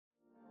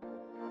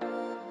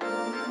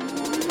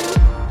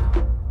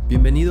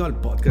Bienvenido al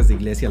podcast de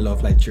Iglesia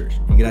Love Life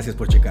Church y gracias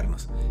por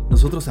checarnos.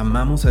 Nosotros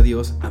amamos a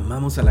Dios,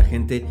 amamos a la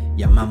gente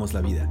y amamos la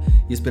vida.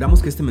 Y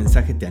esperamos que este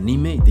mensaje te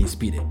anime y te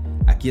inspire.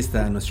 Aquí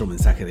está nuestro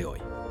mensaje de hoy.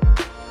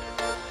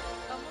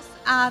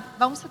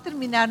 Vamos a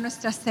terminar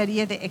nuestra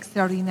serie de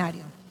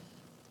Extraordinario.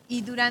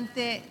 Y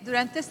durante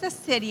esta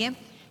serie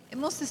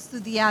hemos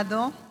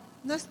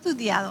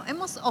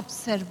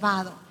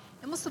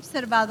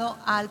observado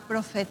al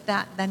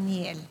profeta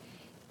Daniel.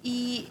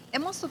 Y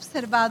hemos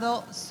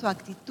observado su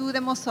actitud,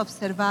 hemos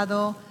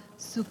observado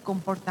su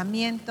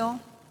comportamiento,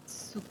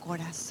 su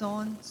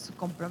corazón, su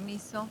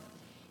compromiso.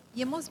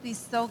 Y hemos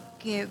visto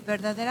que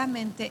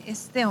verdaderamente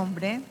este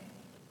hombre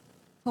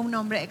fue un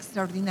hombre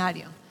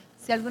extraordinario.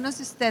 Si algunos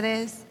de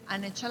ustedes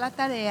han hecho la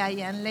tarea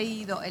y han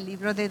leído el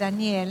libro de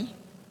Daniel,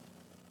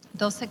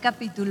 12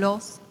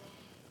 capítulos,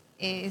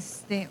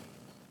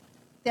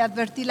 te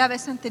advertí la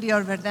vez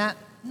anterior, ¿verdad?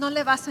 No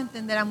le vas a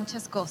entender a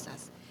muchas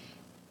cosas.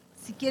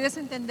 Si quieres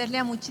entenderle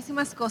a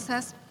muchísimas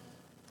cosas,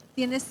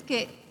 tienes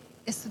que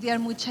estudiar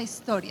mucha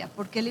historia,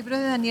 porque el libro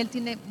de Daniel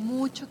tiene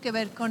mucho que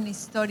ver con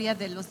historia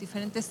de los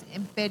diferentes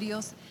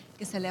imperios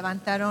que se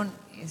levantaron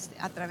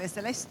a través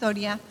de la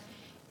historia,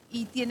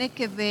 y tiene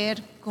que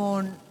ver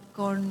con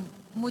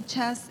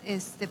muchas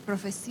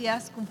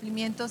profecías,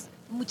 cumplimientos,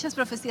 muchas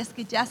profecías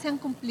que ya se han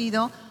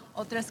cumplido,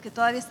 otras que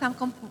todavía están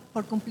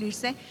por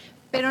cumplirse.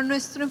 Pero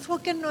nuestro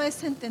enfoque no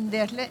es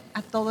entenderle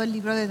a todo el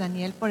libro de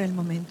Daniel por el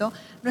momento.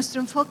 Nuestro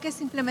enfoque es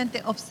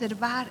simplemente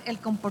observar el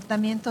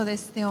comportamiento de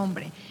este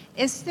hombre.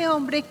 Este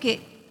hombre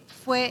que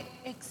fue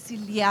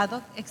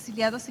exiliado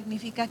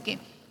significa que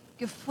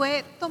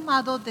fue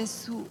tomado de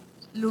su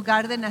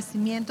lugar de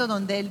nacimiento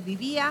donde él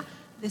vivía,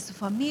 de su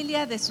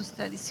familia, de sus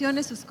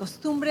tradiciones, sus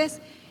costumbres,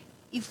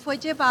 y fue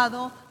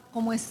llevado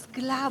como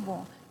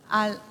esclavo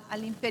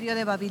al imperio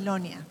de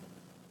Babilonia.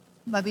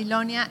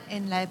 Babilonia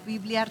en la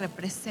Biblia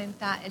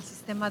representa el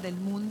sistema del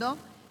mundo,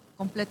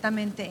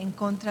 completamente en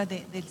contra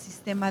del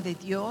sistema de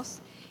Dios.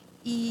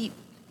 Y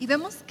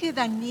vemos que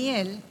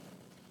Daniel,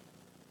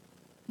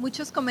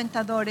 muchos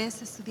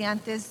comentadores,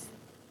 estudiantes,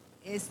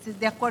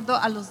 de acuerdo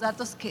a los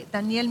datos que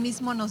Daniel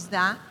mismo nos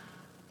da,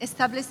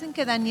 establecen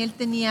que Daniel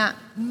tenía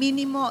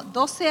mínimo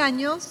 12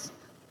 años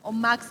o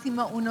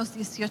máximo unos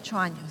 18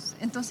 años.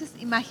 Entonces,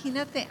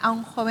 imagínate a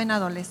un joven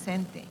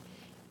adolescente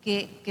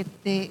que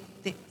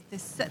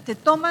te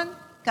toman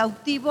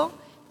cautivo,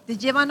 te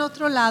llevan a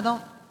otro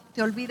lado,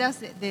 te olvidas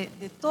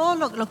de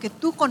todo lo que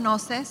tú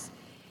conoces,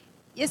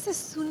 y esa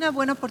es una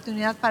buena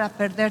oportunidad para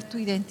perder tu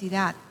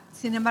identidad.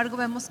 Sin embargo,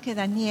 vemos que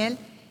Daniel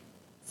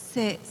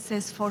se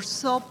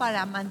esforzó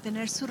para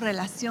mantener su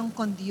relación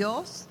con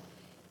Dios,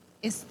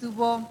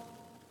 estuvo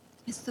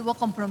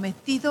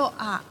comprometido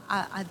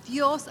a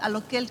Dios, a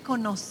lo que él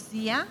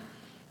conocía.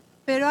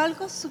 Pero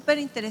algo súper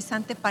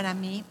interesante para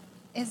mí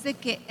es de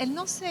que él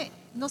no se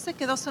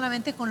quedó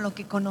solamente con lo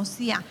que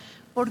conocía,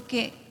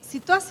 porque si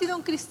tú has sido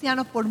un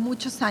cristiano por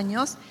muchos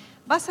años,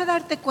 vas a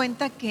darte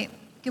cuenta que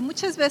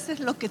muchas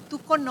veces lo que tú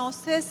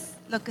conoces,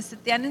 lo que se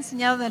te han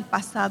enseñado del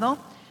pasado,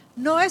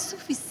 no es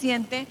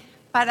suficiente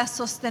para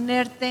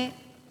sostenerte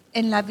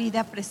en la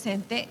vida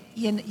presente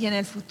y en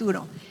el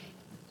futuro.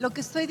 Lo que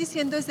estoy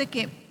diciendo es de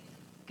que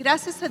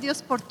gracias a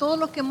Dios por todo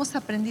lo que hemos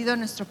aprendido en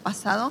nuestro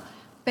pasado,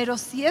 pero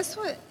si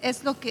eso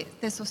es lo que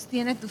te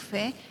sostiene tu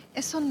fe,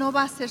 eso no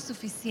va a ser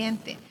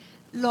suficiente.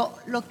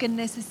 Lo que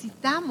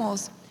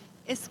necesitamos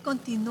es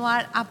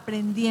continuar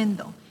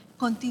aprendiendo,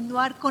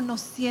 continuar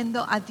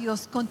conociendo a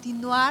Dios,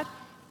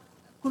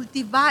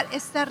 cultivar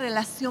esta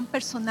relación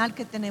personal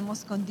que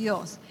tenemos con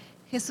Dios.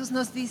 Jesús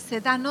nos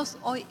dice: danos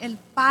hoy el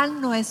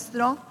pan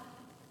nuestro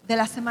de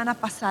la semana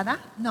pasada.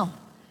 No,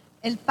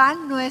 el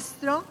pan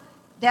nuestro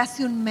de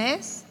hace un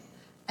mes,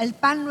 el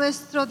pan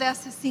nuestro de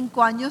hace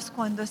 5 años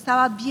cuando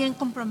estaba bien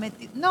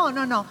comprometido. No,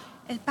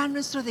 el pan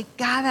nuestro de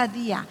cada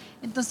día.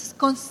 Entonces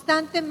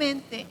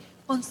constantemente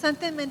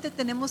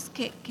tenemos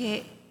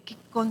que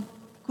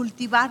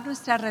cultivar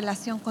nuestra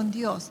relación con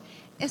Dios.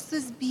 Esto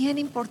es bien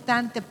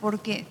importante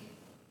porque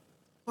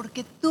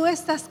tú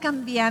estás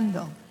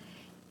cambiando,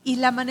 y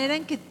la manera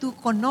en que tú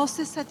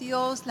conoces a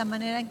Dios, la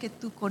manera en que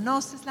tú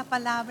conoces la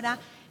palabra,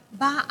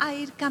 va a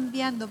ir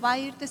cambiando, va a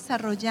ir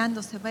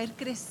desarrollándose, va a ir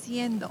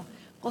creciendo.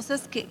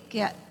 Cosas que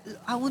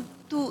aún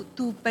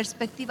tu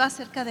perspectiva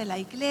acerca de la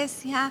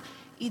iglesia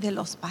y de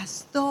los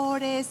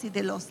pastores y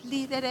de los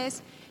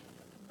líderes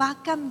va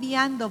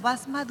cambiando,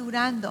 vas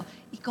madurando,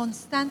 y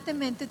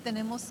constantemente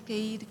tenemos que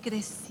ir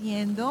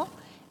creciendo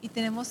y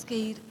tenemos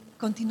que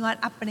continuar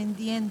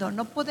aprendiendo.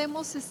 No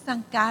podemos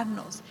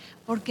estancarnos,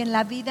 porque en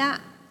la vida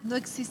no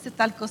existe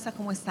tal cosa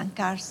como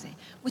estancarse.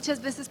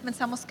 Muchas veces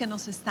pensamos que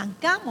nos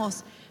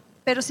estancamos,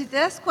 pero si te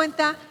das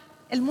cuenta,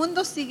 el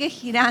mundo sigue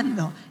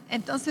girando.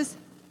 Entonces,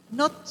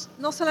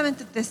 no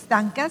solamente te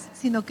estancas,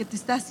 sino que te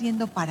estás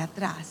yendo para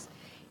atrás.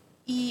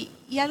 Y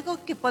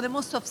algo que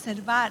podemos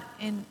observar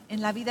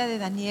en la vida de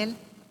Daniel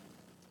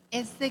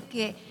es de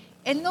que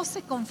él no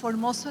se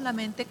conformó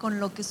solamente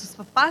con lo que sus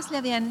papás le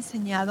habían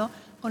enseñado,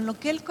 con lo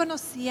que él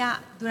conocía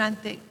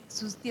durante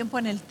su tiempo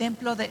en el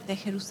templo de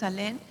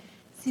Jerusalén,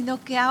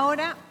 sino que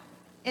ahora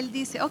Él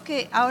dice, ok,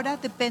 ahora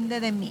depende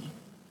de mí.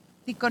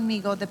 Di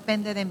conmigo,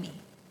 depende de mí.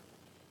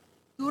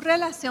 Tu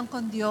relación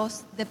con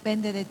Dios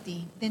depende de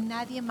ti, de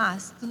nadie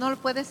más. Tú no le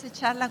puedes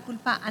echar la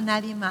culpa a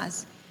nadie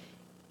más.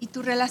 Y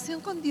tu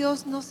relación con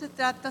Dios no se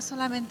trata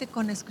solamente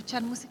con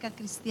escuchar música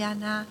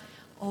cristiana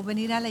o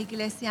venir a la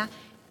iglesia.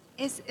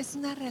 Es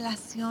una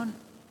relación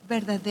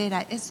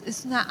verdadera,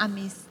 es una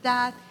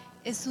amistad,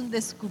 es un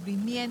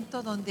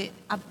descubrimiento donde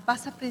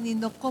vas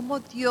aprendiendo cómo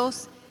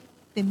Dios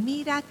te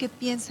mira, qué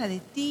piensa de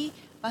ti,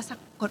 vas a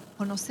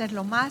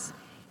conocerlo más.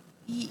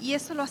 Y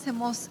eso lo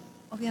hacemos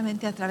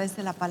obviamente a través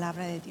de la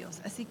palabra de Dios.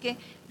 Así que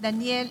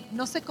Daniel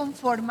no se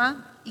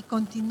conforma y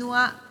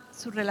continúa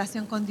su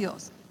relación con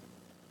Dios.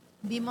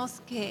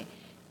 Vimos que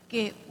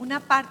una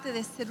parte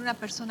de ser una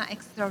persona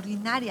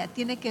extraordinaria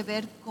tiene que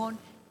ver con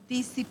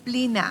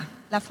disciplina,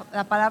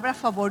 la palabra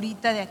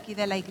favorita de aquí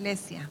de la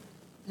iglesia.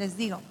 Les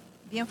digo,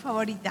 bien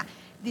favorita,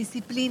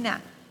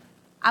 disciplina,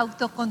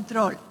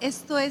 autocontrol.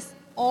 Esto es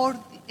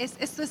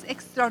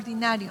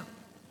extraordinario.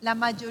 La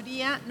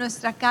mayoría,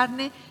 nuestra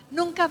carne,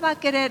 nunca va a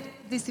querer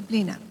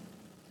disciplina,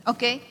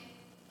 ¿ok?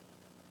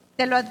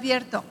 Te lo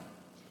advierto.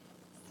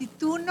 Si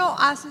tú no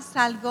haces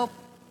algo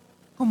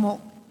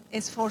como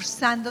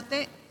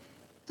esforzándote,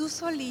 tú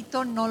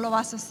solito no lo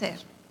vas a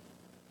hacer.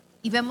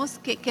 Y vemos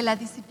que la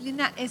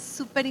disciplina es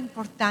súper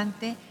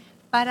importante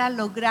para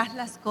lograr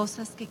las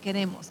cosas que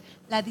queremos.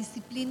 La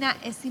disciplina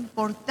es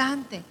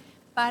importante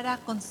para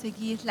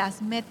conseguir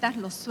las metas,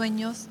 los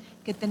sueños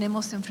que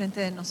tenemos enfrente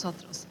de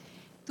nosotros.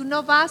 Tú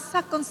no vas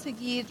a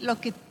conseguir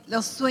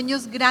los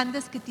sueños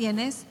grandes que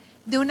tienes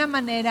de una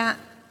manera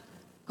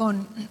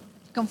con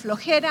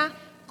flojera,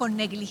 con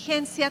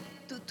negligencia.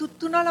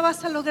 Tú no lo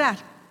vas a lograr.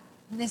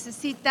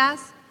 Necesitas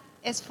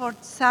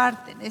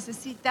esforzarte,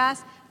 necesitas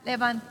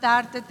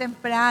levantarte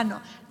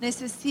temprano,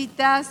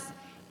 necesitas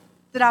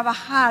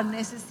trabajar,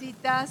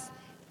 necesitas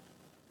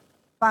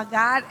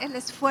pagar el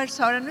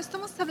esfuerzo. Ahora, no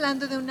estamos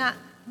hablando de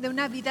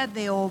una vida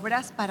de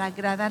obras para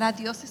agradar a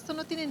Dios. Esto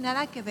no tiene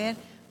nada que ver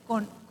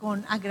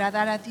con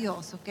agradar a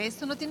Dios, ¿ok?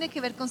 Esto no tiene que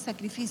ver con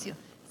sacrificio.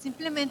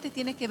 Simplemente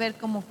tiene que ver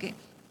como que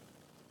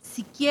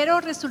si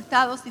quiero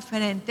resultados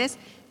diferentes,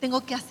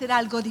 tengo que hacer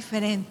algo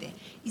diferente.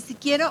 Y si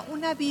quiero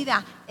una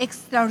vida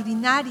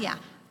extraordinaria,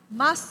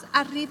 más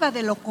arriba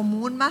de lo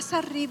común, más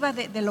arriba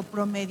de lo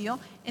promedio,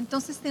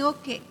 entonces tengo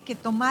que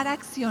tomar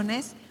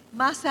acciones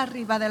más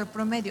arriba de lo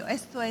promedio.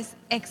 Esto es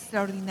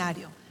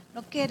extraordinario.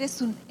 No que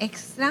eres un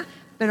extra,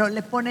 pero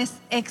le pones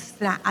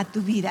extra a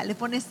tu vida, le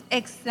pones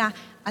extra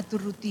a tu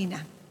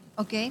rutina,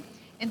 ¿ok?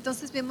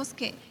 Entonces vemos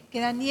que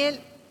Daniel,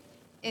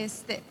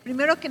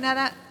 primero que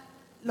nada,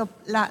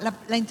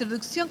 la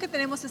introducción que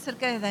tenemos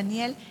acerca de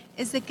Daniel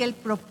es de que él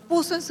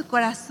propuso en su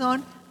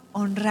corazón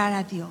honrar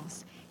a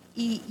Dios.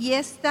 Y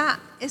esta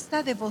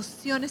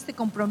devoción, este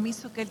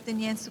compromiso que él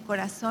tenía en su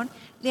corazón,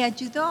 le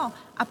ayudó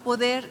a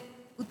poder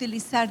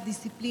utilizar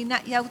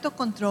disciplina y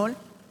autocontrol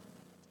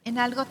en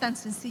algo tan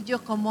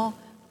sencillo como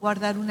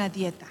guardar una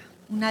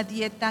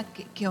dieta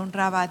que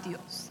honraba a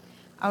Dios.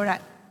 Ahora,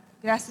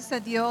 gracias a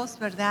Dios,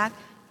 ¿verdad?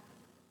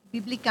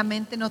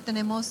 Bíblicamente no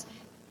tenemos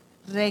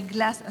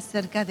reglas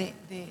acerca de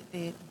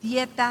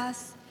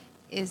dietas.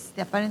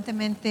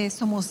 Aparentemente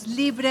somos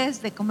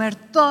libres de comer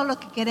todo lo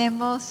que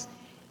queremos,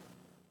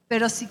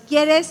 pero si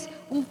quieres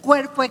un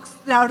cuerpo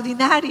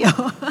extraordinario,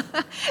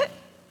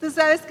 tú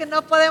sabes que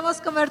no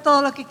podemos comer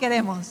todo lo que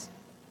queremos,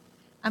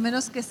 a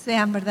menos que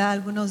sean, ¿verdad?,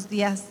 algunos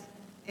días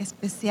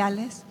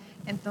especiales.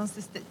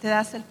 Entonces te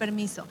das el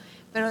permiso,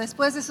 pero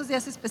después de esos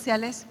días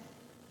especiales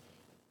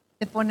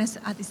te pones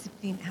a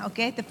disciplina,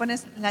 ¿ok? Te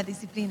pones la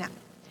disciplina.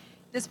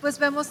 Después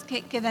vemos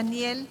que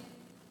Daniel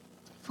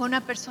fue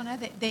una persona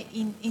de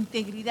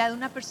integridad,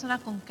 una persona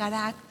con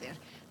carácter,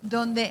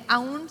 donde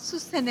aún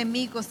sus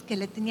enemigos que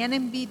le tenían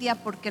envidia,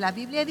 porque la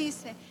Biblia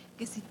dice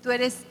que si tú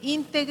eres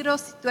íntegro,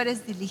 si tú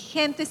eres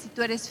diligente, si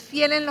tú eres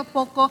fiel en lo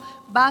poco,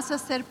 vas a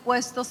ser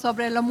puesto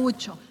sobre lo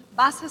mucho,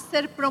 vas a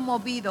ser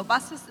promovido,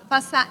 vas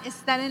a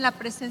estar en la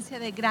presencia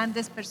de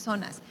grandes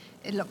personas.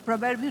 El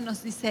proverbio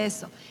nos dice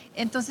eso.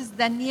 Entonces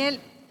Daniel,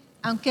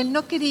 aunque él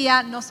no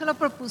quería, no se lo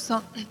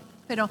propuso,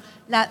 pero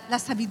la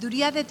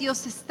sabiduría de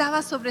Dios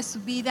estaba sobre su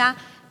vida,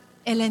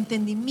 el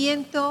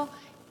entendimiento,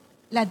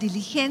 la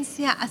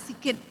diligencia, así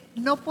que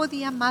no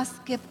podía más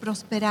que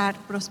prosperar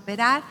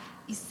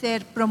y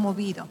ser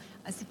promovido.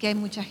 Así que hay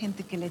mucha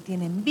gente que le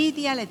tiene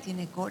envidia, le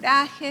tiene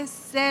coraje,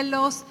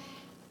 celos,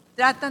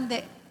 tratan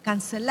de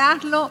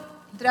cancelarlo,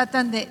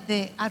 tratan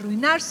de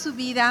arruinar su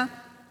vida.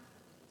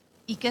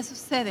 ¿Y qué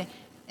sucede?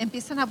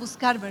 Empiezan a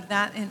buscar,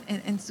 ¿verdad?,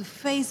 en su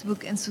Facebook,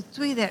 en su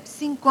Twitter,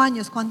 5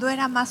 años, cuando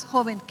era más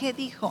joven, ¿qué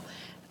dijo?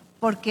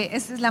 Porque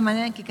esa es la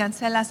manera en que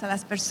cancelas a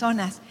las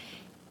personas.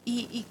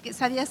 Y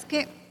 ¿sabías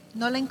qué?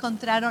 No le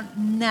encontraron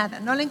nada,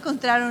 no le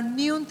encontraron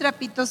ni un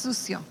trapito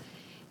sucio.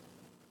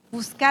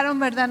 Buscaron,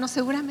 ¿verdad? No,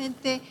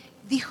 seguramente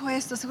dijo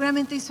esto,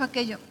 seguramente hizo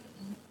aquello.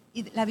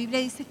 Y la Biblia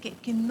dice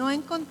que no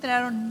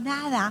encontraron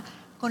nada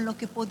con lo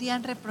que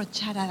podían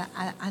reprochar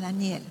a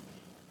Daniel.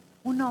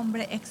 Un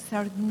hombre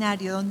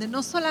extraordinario, donde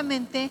no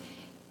solamente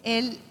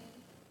él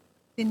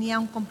tenía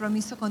un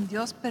compromiso con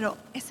Dios, pero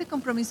ese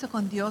compromiso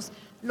con Dios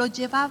lo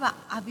llevaba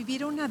a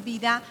vivir una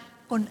vida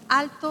con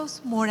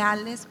altos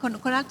morales,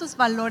 con altos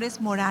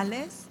valores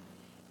morales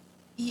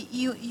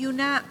y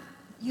una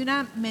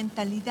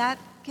mentalidad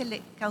que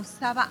le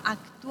causaba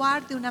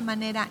actuar de una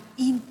manera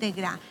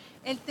íntegra.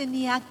 Él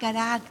tenía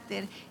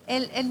carácter,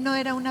 él no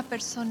era una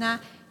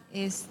persona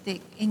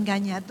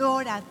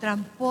engañadora,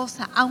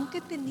 tramposa,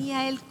 aunque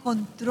tenía el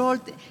control.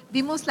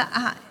 Vimos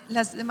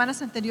las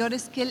semanas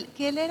anteriores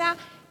que él era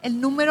el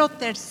número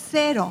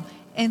tercero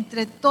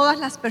entre todas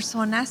las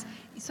personas,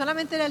 y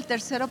solamente era el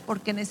tercero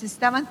porque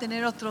necesitaban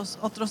tener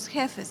otros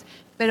jefes,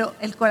 pero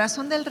el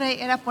corazón del rey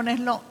era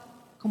ponerlo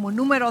como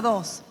número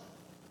 2.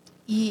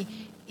 Y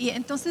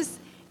entonces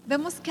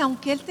vemos que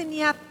aunque él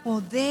tenía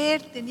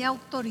poder, tenía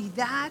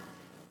autoridad,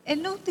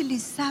 él no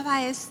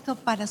utilizaba esto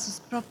para sus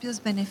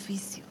propios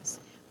beneficios.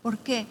 ¿Por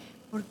qué?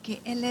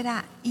 Porque él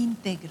era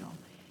íntegro.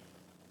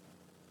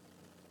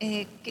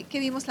 ¿Qué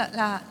vimos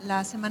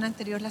la semana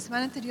anterior? La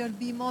semana anterior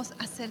vimos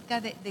acerca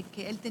de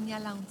que él tenía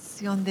la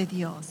unción de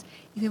Dios.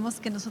 Y vimos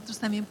que nosotros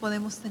también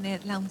podemos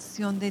tener la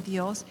unción de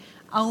Dios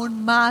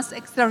aún más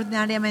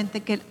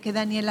extraordinariamente que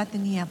Daniel la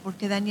tenía,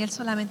 porque Daniel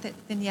solamente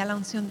tenía la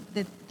unción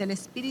del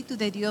Espíritu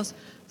de Dios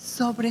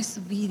sobre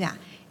su vida.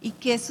 ¿Y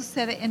qué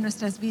sucede en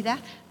nuestras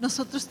vidas?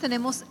 Nosotros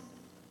tenemos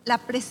la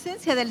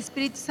presencia del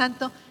Espíritu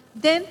Santo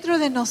dentro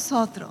de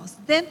nosotros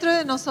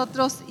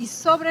y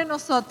sobre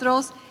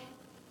nosotros.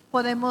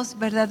 Podemos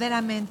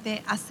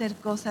verdaderamente hacer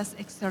cosas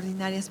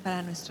extraordinarias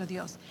para nuestro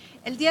Dios.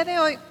 El día de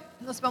hoy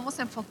nos vamos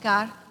a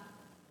enfocar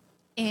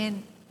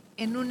en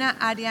una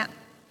área.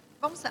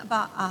 Vamos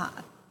a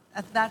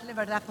darle,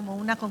 ¿verdad?, como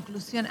una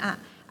conclusión a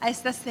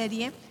esta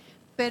serie,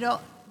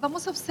 pero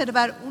vamos a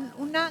observar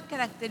una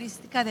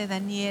característica de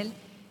Daniel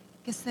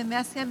que se me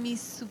hace a mí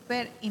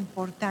súper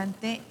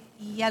importante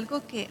y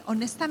algo que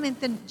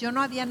honestamente yo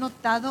no había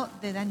notado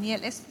de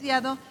Daniel. He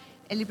estudiado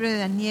el libro de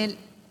Daniel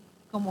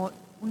como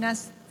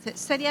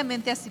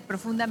seriamente, así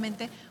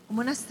profundamente,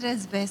 como unas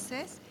 3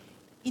 veces,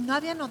 y no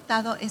había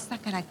notado esta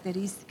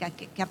característica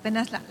que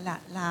apenas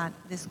la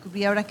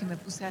descubrí ahora que me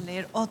puse a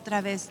leer otra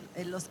vez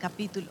los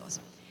capítulos.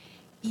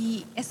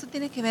 Y esto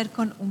tiene que ver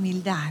con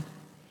humildad.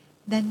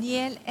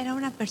 Daniel era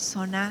una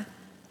persona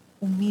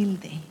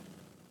humilde,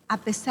 a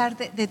pesar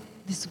de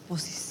su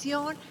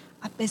posición,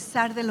 a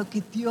pesar de lo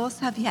que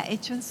Dios había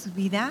hecho en su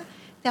vida.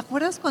 ¿Te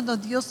acuerdas cuando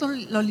Dios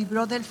lo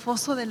libró del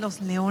foso de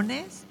los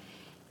leones?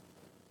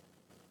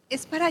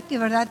 Es para que,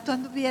 ¿verdad?, tú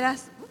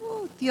anduvieras,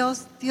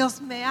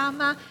 Dios me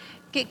ama.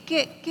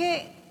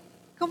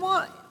 ¿Cómo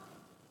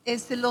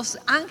los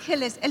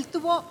ángeles? Él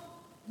tuvo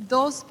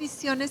 2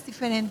 visiones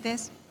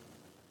diferentes,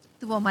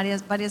 tuvo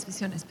varias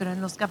visiones, pero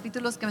en los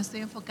capítulos que me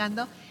estoy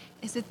enfocando,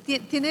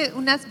 tiene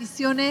unas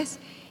visiones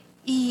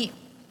y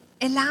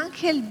el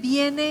ángel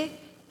viene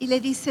y le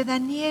dice: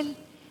 Daniel,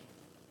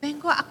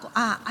 vengo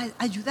a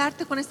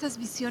ayudarte con estas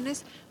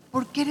visiones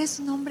porque eres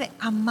un hombre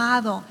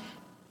amado.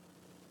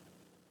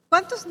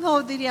 ¿Cuántos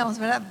no diríamos,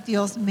 verdad?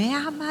 Dios me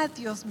ama,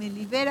 Dios me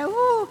libera,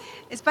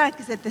 es para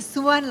que se te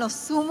suban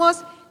los humos.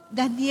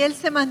 Daniel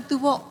se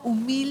mantuvo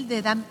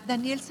humilde,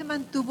 Daniel se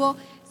mantuvo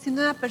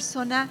siendo una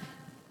persona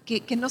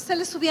que no se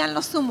le subían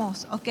los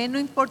humos, ¿okay? No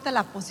importa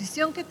la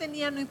posición que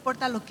tenía, no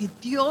importa lo que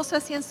Dios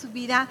hacía en su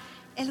vida,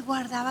 él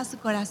guardaba su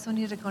corazón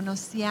y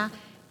reconocía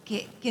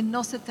que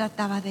no se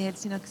trataba de él,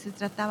 sino que se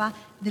trataba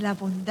de la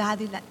bondad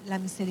y la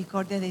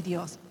misericordia de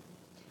Dios.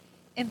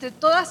 Entre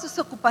todas sus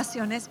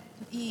ocupaciones,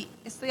 y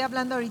estoy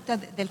hablando ahorita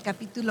del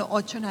capítulo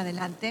 8 en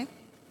adelante,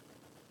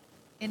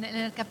 en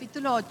el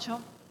capítulo 8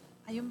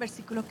 hay un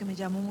versículo que me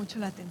llamó mucho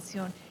la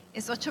atención.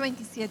 Es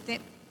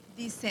 8:27,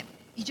 dice: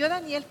 y yo,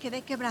 Daniel,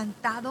 quedé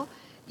quebrantado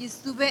y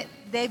estuve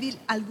débil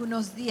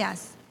algunos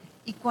días,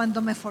 y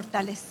cuando me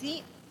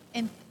fortalecí,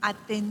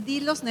 atendí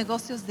los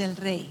negocios del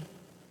rey.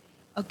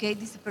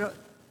 Dice, pero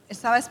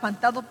estaba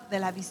espantado de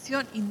la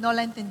visión y no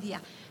la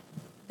entendía.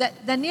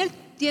 Daniel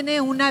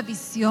tiene una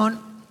visión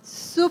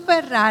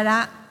súper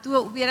rara. Tú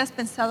hubieras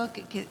pensado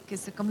que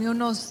se comió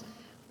unos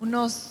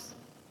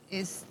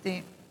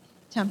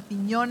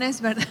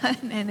champiñones, ¿verdad?,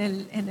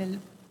 en el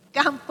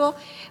campo,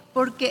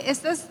 porque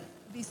estas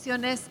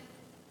visiones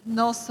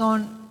no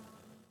son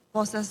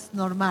cosas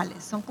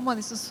normales. Son como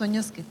de esos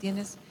sueños que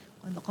tienes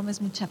cuando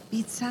comes mucha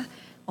pizza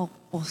o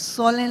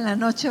pozole en la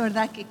noche,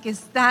 ¿verdad?, que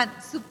están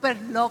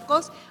súper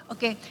locos.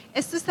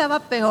 Esto estaba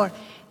peor.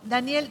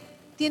 Daniel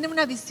tiene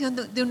una visión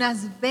de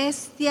unas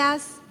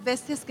bestias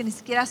que ni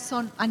siquiera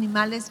son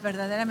animales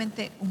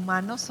verdaderamente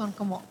humanos, son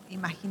como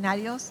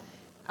imaginarios,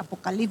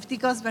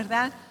 apocalípticos,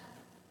 ¿verdad?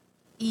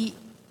 Y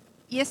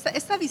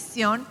esta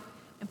visión,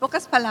 en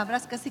pocas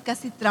palabras,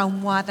 casi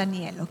traumó a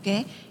Daniel,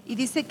 Y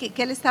dice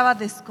que él estaba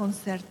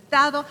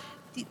desconcertado.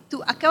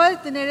 Tú acabas de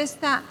tener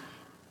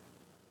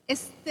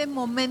este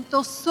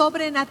momento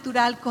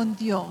sobrenatural con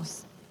Dios.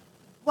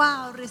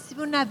 Wow,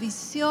 recibe una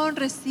visión,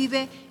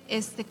 recibe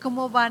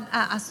cómo van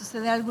a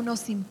suceder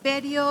algunos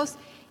imperios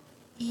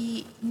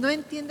y no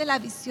entiende la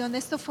visión.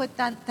 Esto fue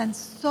tan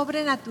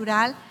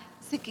sobrenatural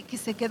que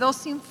se quedó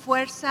sin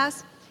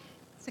fuerzas,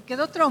 se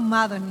quedó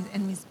traumado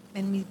en mis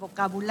en mi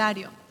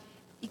vocabulario.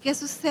 ¿Y qué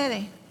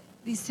sucede?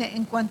 Dice,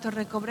 en cuanto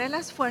recobré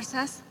las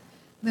fuerzas,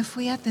 me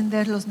fui a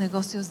atender los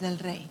negocios del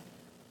rey.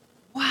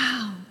 ¡Wow!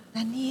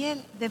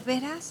 Daniel, ¿de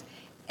veras?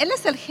 Él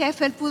es el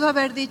jefe, él pudo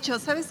haber dicho,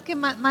 ¿sabes qué?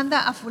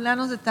 Manda a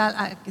fulanos de tal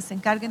a que se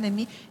encarguen de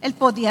mí. Él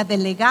podía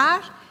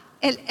delegar,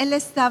 él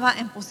estaba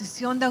en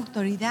posición de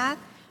autoridad,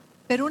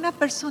 pero una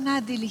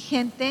persona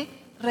diligente,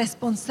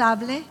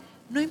 responsable,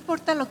 no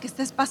importa lo que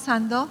estés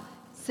pasando,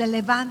 se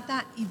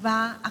levanta y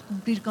va a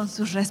cumplir con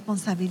sus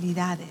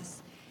responsabilidades.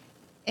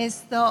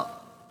 Esto,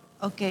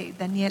 ok,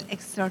 Daniel,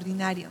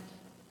 extraordinario.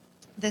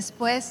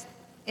 Después,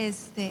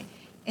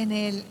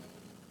 en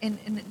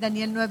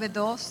Daniel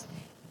 9:2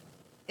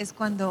 es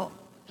cuando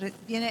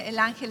viene el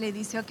ángel y le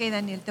dice, ok,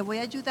 Daniel, te voy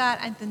a ayudar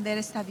a entender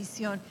esta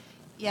visión.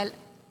 Y al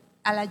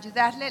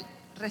ayudarle,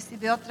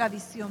 recibe otra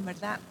visión,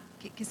 ¿verdad?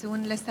 Que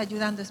según le está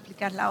ayudando a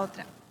explicar la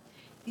otra.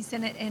 Dice,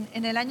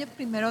 en el año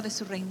primero de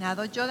su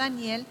reinado, yo,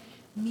 Daniel,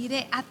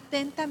 miré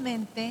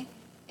atentamente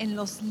en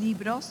los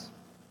libros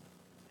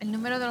el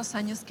número de los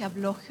años que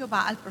habló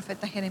Jehová al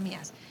profeta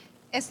Jeremías.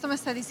 Esto me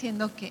está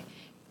diciendo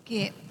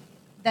que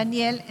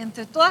Daniel,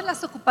 entre todas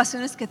las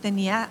ocupaciones que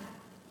tenía,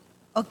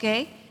 ok,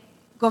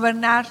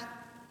 gobernar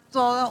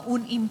todo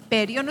un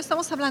imperio, no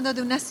estamos hablando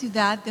de una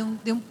ciudad,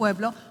 de un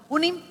pueblo,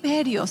 un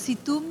imperio. Si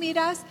tú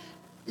miras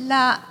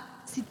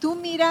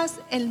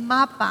el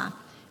mapa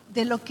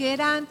de lo que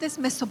era antes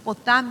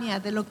Mesopotamia,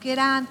 de lo que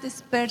era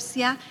antes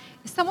Persia,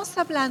 estamos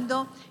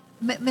hablando,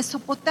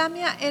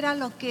 Mesopotamia era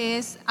lo que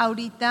es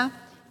ahorita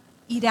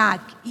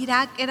Irak.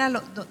 Irak era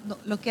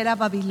lo que era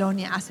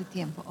Babilonia hace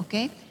tiempo,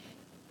 ¿ok?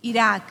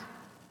 Irak,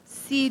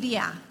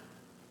 Siria,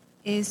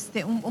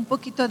 un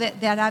poquito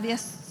de Arabia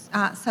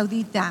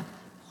Saudita,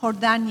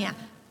 Jordania,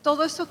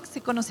 todo eso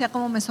se conocía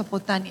como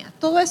Mesopotamia.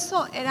 Todo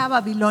eso era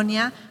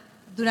Babilonia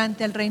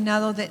durante el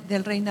reinado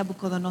del rey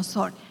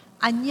Nabucodonosor.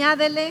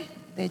 Añádele,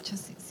 de hecho,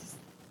 si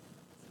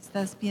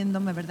estás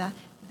viéndome, ¿verdad?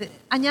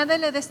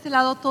 Añádele de este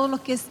lado todo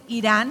lo que es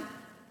Irán,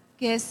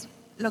 que es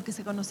lo que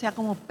se conocía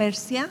como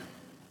Persia.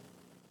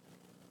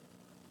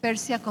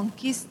 Persia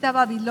conquista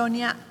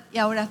Babilonia y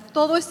ahora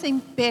todo ese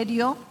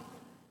imperio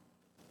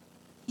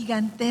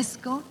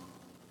gigantesco.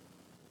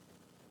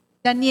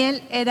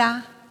 Daniel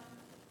era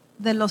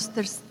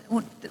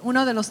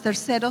uno de los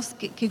terceros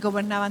que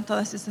gobernaban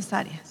todas esas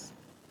áreas.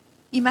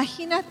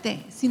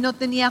 Imagínate si no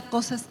tenía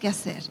cosas que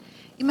hacer.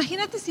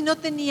 Imagínate si no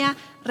tenía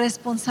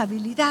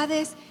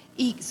responsabilidades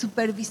y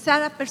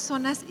supervisar a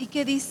personas. ¿Y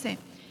qué dice?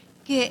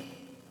 Que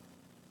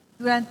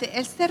durante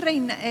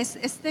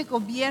este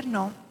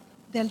gobierno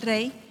del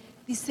rey,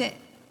 dice,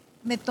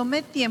 me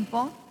tomé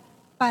tiempo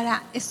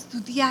para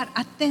estudiar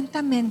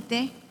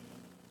atentamente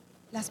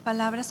las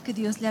palabras que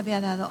Dios le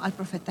había dado al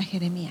profeta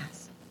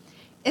Jeremías.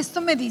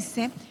 Esto me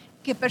dice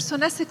que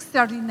personas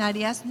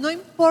extraordinarias, no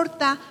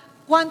importa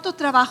cuánto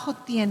trabajo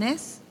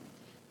tienes,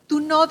 tú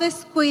no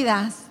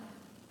descuidas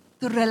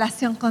tu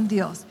relación con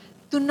Dios,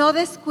 tú no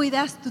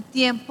descuidas tu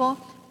tiempo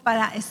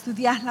para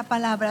estudiar la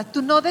palabra,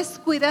 tú no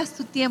descuidas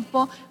tu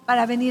tiempo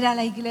para venir a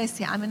la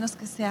iglesia, a menos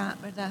que sea,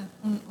 ¿verdad?,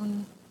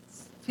 un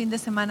fin de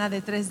semana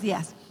de 3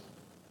 días.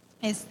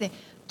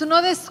 Tú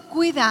no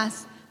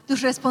descuidas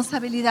tus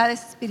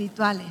responsabilidades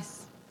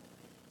espirituales.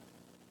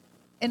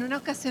 En una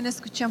ocasión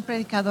escuché a un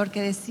predicador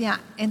que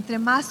decía, entre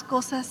más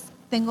cosas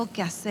tengo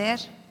que hacer,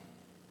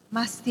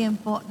 más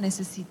tiempo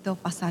necesito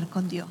pasar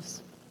con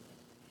Dios.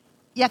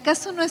 ¿Y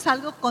acaso no es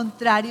algo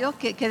contrario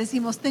que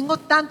decimos, tengo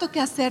tanto que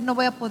hacer, no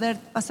voy a poder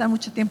pasar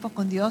mucho tiempo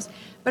con Dios?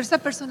 Pero esa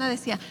persona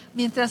decía,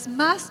 mientras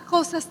más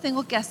cosas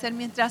tengo que hacer,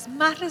 mientras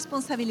más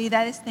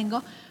responsabilidades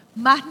tengo,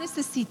 más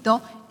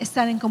necesito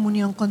estar en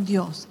comunión con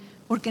Dios,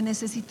 porque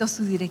necesito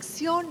su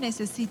dirección,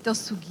 necesito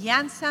su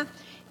guianza,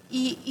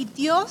 y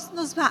Dios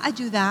nos va a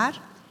ayudar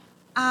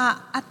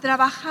a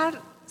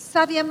trabajar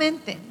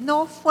sabiamente,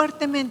 no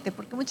fuertemente,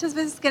 porque muchas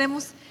veces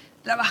queremos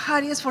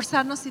trabajar y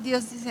esforzarnos y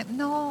Dios dice,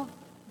 no,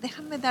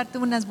 déjame darte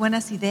unas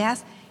buenas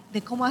ideas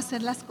de cómo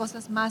hacer las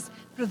cosas más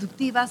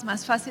productivas,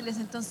 más fáciles.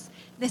 Entonces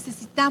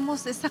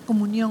necesitamos esa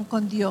comunión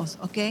con Dios,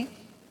 ¿ok?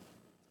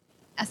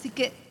 Así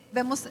que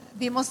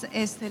vimos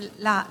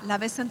la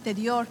vez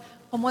anterior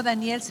cómo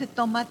Daniel se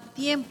toma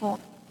tiempo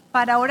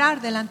para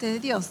orar delante de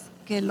Dios,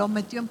 que lo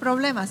metió en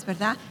problemas,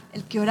 ¿verdad?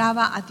 El que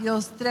oraba a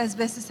Dios 3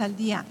 veces al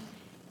día.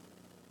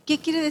 ¿Qué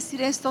quiere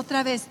decir esto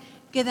otra vez?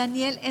 Que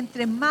Daniel,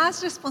 entre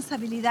más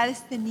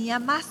responsabilidades tenía,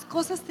 más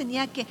cosas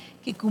tenía que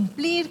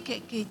cumplir,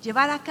 que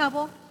llevar a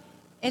cabo,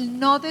 él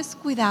no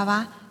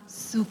descuidaba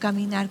su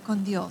caminar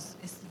con Dios,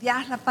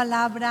 estudiar la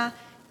palabra,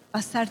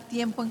 pasar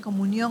tiempo en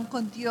comunión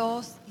con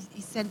Dios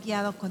y ser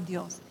guiado con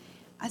Dios.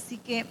 Así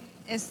que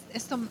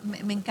esto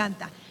me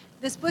encanta.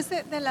 Después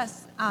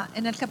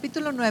en el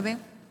capítulo 9,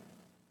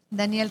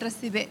 Daniel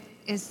recibe,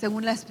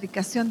 según la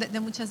explicación de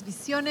muchas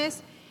visiones.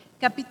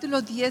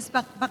 Capítulo 10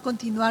 va a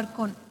continuar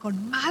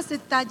con más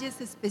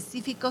detalles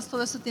específicos.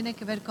 Todo eso tiene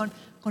que ver con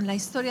la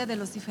historia de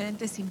los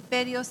diferentes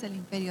imperios, el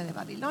imperio de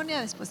Babilonia,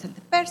 después el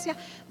de Persia,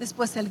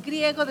 después el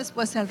griego,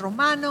 después el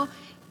romano,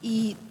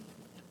 y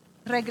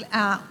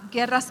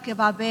guerras que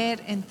va a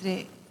haber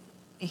entre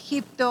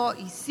Egipto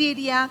y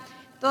Siria.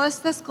 Todas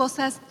estas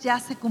cosas ya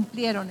se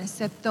cumplieron,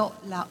 excepto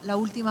la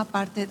última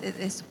parte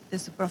de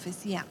su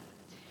profecía.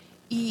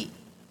 Y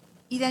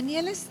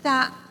Daniel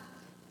está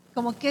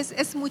como que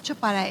es mucho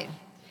para él.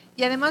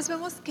 Y además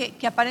vemos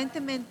que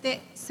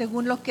aparentemente,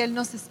 según lo que él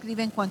nos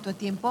escribe en cuanto a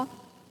tiempo,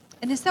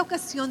 en esta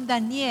ocasión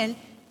Daniel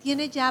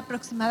tiene ya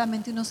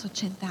aproximadamente unos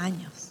 80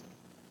 años.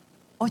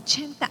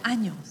 80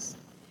 años.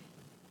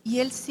 Y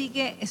él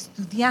sigue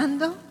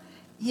estudiando,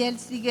 y él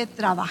sigue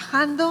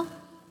trabajando,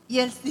 y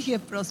él sigue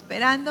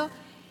prosperando.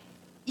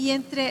 Y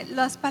entre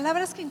las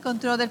palabras que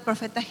encontró del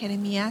profeta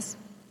Jeremías,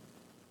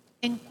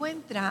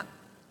 encuentra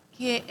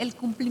que el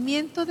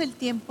cumplimiento del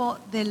tiempo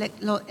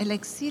del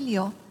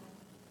exilio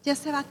ya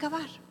se va a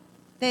acabar.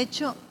 De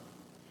hecho,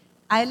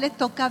 a él le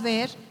toca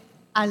ver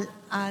al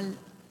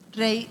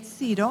rey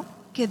Ciro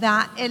que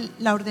da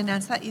la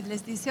ordenanza y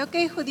les dice: ok,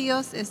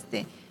 judíos,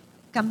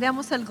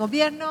 cambiamos el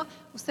gobierno,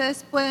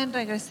 ustedes pueden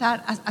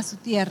regresar a su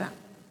tierra.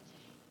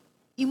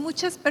 Y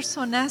muchas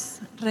personas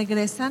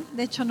regresan,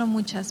 de hecho no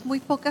muchas, muy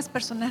pocas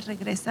personas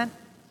regresan,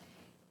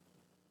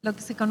 lo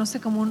que se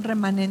conoce como un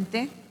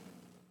remanente.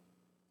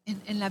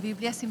 En la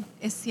Biblia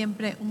es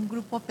siempre un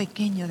grupo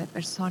pequeño de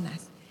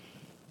personas.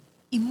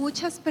 Y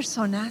muchas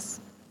personas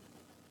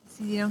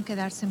decidieron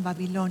quedarse en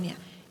Babilonia.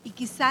 Y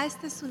quizá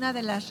esta es una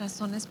de las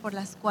razones por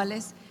las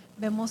cuales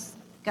vemos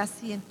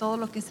casi en todo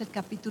lo que es el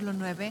capítulo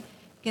 9,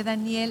 que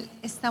Daniel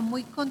está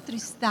muy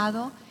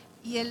contristado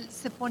y él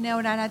se pone a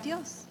orar a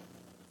Dios.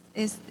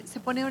 Se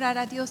pone a orar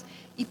a Dios,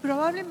 y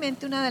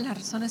probablemente una de las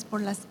razones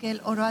por las que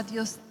él oró a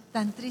Dios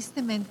tan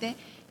tristemente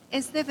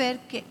es de ver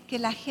que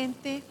la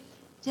gente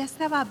ya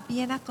estaba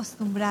bien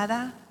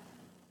acostumbrada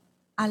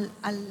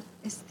al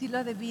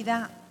estilo de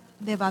vida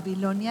de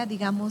Babilonia,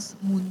 digamos,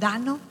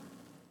 mundano,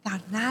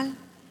 carnal,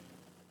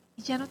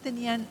 y ya no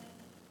tenían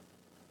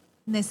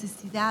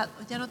necesidad,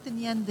 o ya no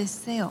tenían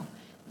deseo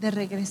de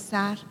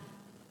regresar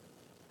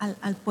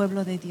al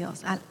pueblo de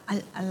Dios, a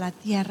la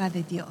tierra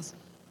de Dios.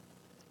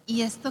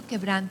 Y esto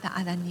quebranta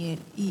a Daniel.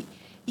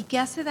 ¿Y qué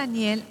hace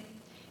Daniel?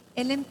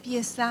 Él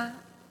empieza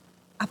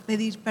a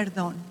pedir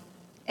perdón.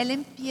 Él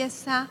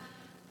empieza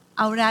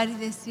a orar y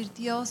decir: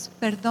 Dios,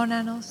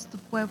 perdónanos, tu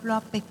pueblo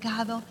ha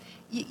pecado.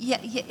 Y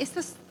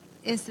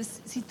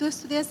si tú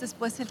estudias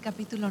después el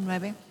capítulo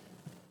 9,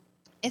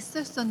 esto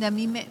es donde a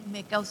mí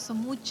me causó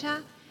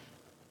mucha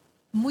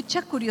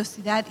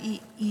curiosidad,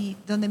 y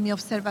donde mi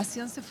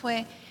observación se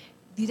fue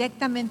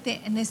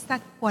directamente en esta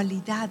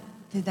cualidad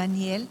de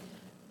Daniel,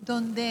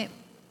 donde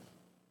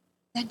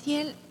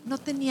Daniel no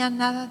tenía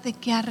nada de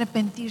qué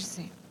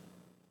arrepentirse,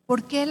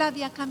 porque él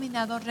había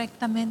caminado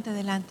rectamente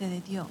delante de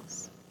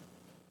Dios.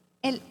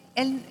 Él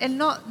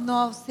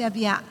no se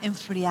había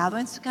enfriado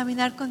en su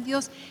caminar con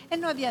Dios,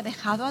 él no había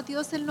dejado a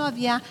Dios, él no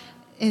había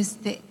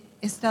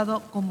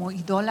estado como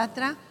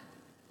idólatra.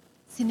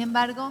 Sin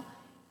embargo,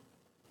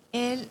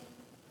 él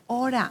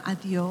ora a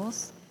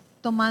Dios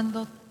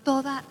tomando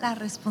toda la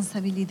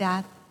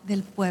responsabilidad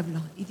del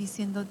pueblo y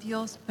diciendo: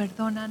 Dios,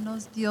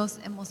 perdónanos, Dios,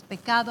 hemos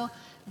pecado,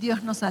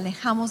 Dios, nos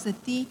alejamos de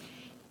ti.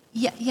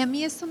 Y a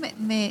mí eso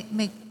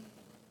me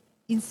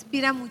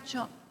inspira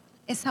mucho,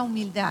 esa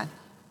humildad,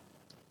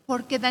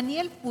 porque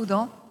Daniel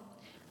pudo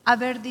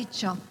haber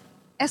dicho: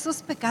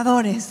 esos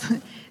pecadores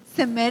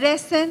se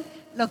merecen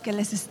lo que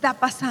les está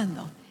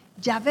pasando,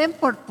 ya ven,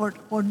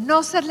 por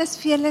no serles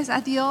fieles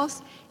a Dios.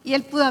 Y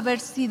él pudo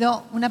haber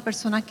sido una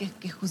persona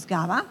que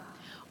juzgaba,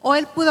 o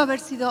él pudo haber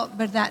sido,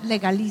 ¿verdad?,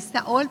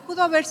 legalista, o él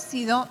pudo haber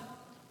sido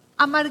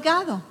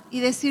amargado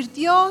y decir: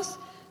 Dios,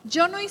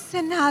 yo no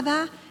hice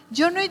nada,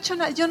 yo no he hecho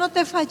nada, yo no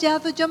te he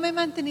fallado, yo me he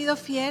mantenido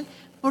fiel,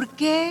 ¿por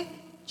qué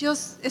yo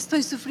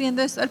estoy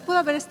sufriendo esto? Él pudo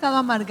haber estado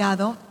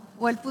amargado,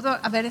 o él pudo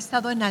haber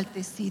estado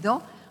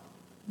enaltecido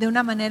de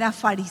una manera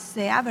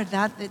farisea,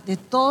 ¿verdad?, de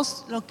todo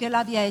lo que él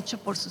había hecho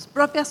por sus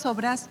propias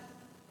obras.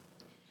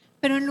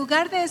 Pero en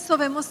lugar de eso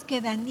vemos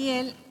que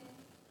Daniel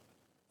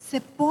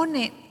se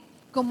pone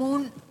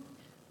como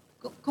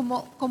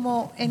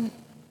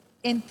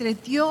entre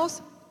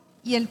Dios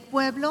y el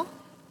pueblo,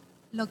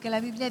 lo que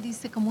la Biblia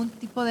dice como un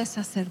tipo de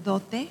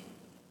sacerdote.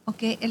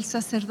 ¿Okay? El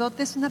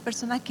sacerdote es una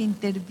persona que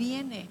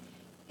interviene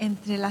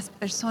entre las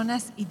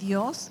personas y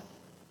Dios.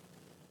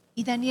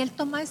 Y Daniel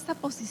toma esta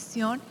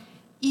posición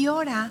y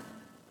ora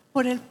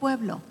por el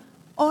pueblo,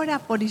 ora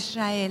por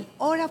Israel,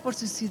 ora por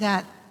su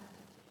ciudad.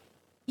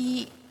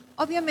 Y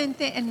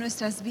obviamente en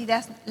nuestras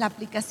vidas la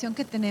aplicación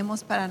que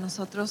tenemos para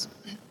nosotros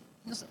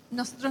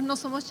no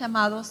somos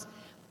llamados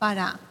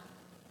para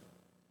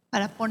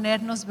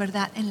ponernos,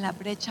 ¿verdad?, en la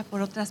brecha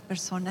por otras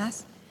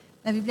personas.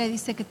 La Biblia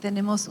dice que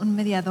tenemos un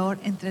mediador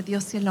entre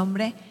Dios y el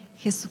hombre,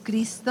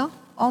 Jesucristo,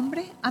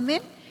 hombre,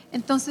 amén.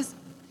 Entonces,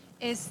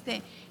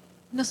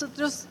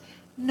 nosotros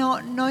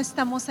no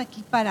estamos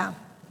aquí para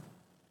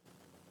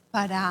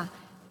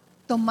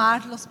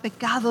tomar los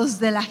pecados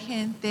de la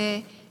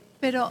gente,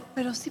 pero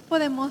sí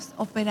podemos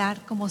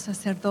operar como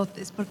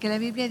sacerdotes, porque la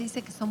Biblia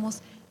dice que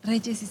somos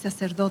reyes y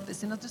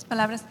sacerdotes. En otras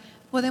palabras,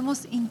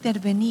 podemos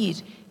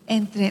intervenir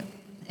entre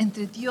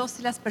Dios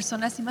y las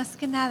personas, y más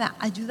que nada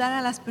ayudar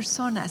a las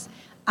personas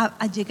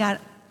a llegar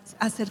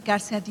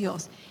acercarse a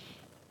Dios.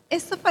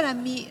 Esto para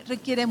mí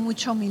requiere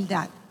mucha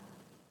humildad,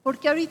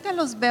 porque ahorita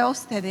los veo a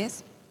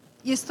ustedes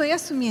y estoy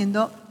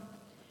asumiendo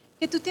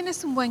que tú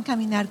tienes un buen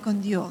caminar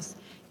con Dios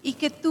y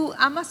que tú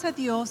amas a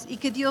Dios y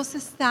que Dios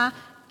está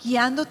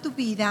guiando tu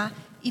vida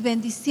y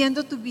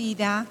bendiciendo tu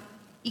vida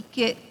y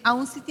que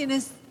aun si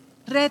tienes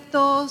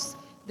retos,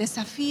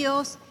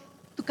 desafíos,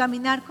 tu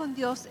caminar con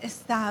Dios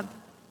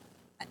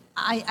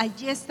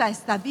allí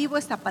está vivo,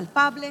 está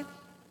palpable.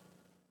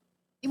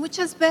 Y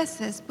muchas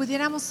veces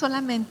pudiéramos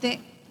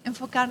solamente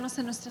enfocarnos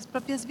en nuestras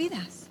propias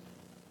vidas.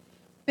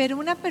 Pero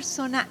una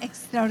persona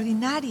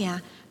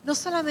extraordinaria no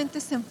solamente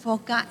se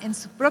enfoca en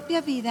su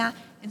propia vida,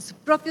 en su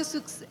propio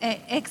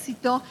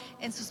éxito,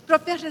 en sus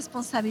propias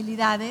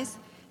responsabilidades,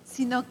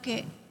 sino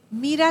que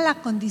mira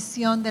la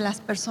condición de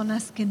las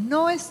personas que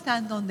no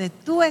están donde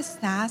tú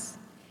estás,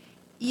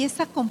 y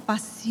esa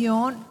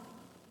compasión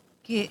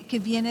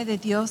que viene de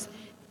Dios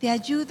te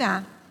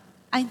ayuda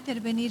a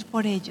intervenir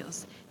por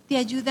ellos, te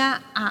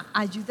ayuda a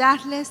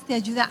ayudarles, te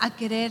ayuda a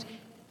querer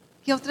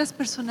que otras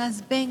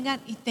personas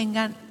vengan y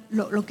tengan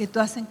lo que tú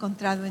has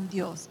encontrado en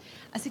Dios.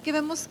 Así que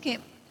vemos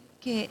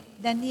que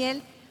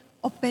Daniel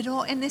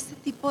operó en este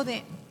tipo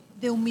de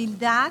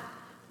humildad,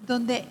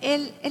 donde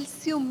él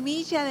se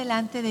humilla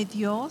delante de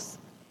Dios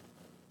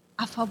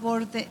a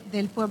favor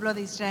del pueblo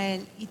de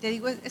Israel. Y te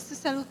digo, esto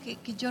es algo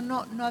que yo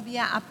no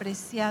había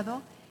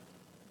apreciado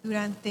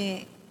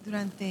durante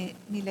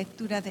mi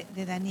lectura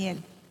de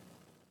Daniel.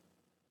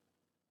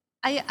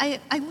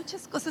 Hay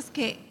muchas cosas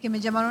que me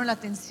llamaron la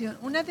atención.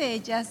 Una de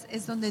ellas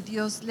es donde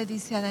Dios le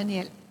dice a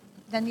Daniel,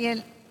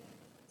 Daniel,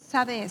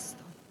 sabe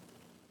esto,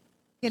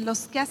 que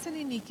los que hacen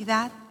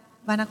iniquidad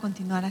van a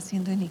continuar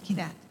haciendo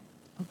iniquidad,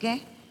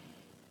 ¿ok?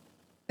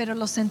 Pero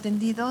los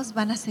entendidos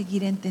van a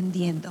seguir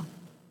entendiendo.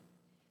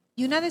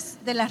 Y una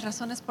de las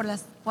razones por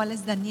las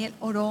cuales Daniel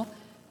oró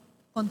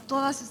con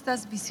todas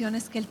estas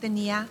visiones que él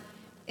tenía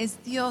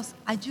es: Dios,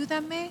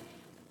 ayúdame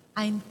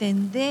a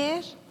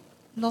entender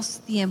los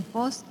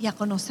tiempos y a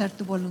conocer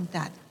tu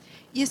voluntad.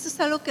 Y esto es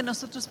algo que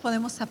nosotros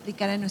podemos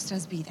aplicar en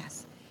nuestras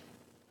vidas.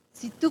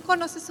 Si tú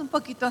conoces un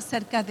poquito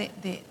acerca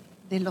de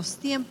los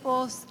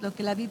tiempos, lo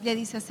que la Biblia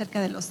dice acerca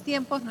de los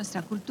tiempos,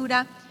 nuestra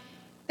cultura,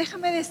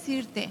 déjame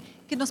decirte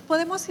que nos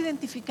podemos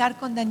identificar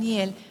con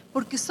Daniel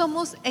porque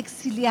somos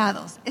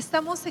exiliados.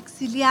 Estamos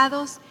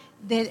exiliados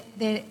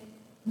de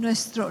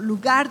nuestro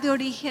lugar de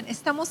origen,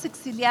 estamos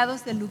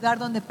exiliados del lugar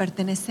donde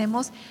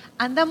pertenecemos,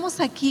 andamos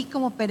aquí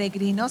como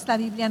peregrinos, la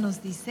Biblia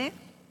nos dice,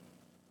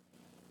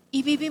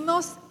 y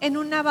vivimos en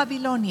una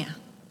Babilonia,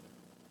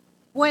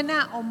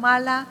 buena o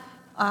mala,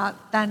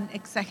 tan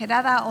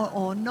exagerada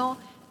o no,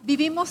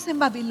 vivimos en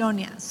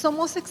Babilonia,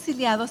 somos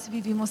exiliados y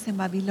vivimos en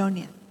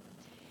Babilonia.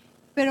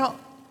 Pero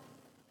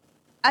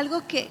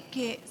algo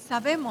que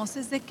sabemos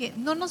es de que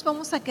no nos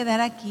vamos a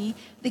quedar aquí,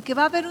 de que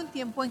va a haber un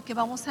tiempo en que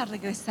vamos a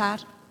regresar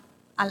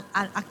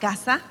a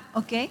casa,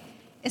 ¿ok?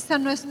 Esta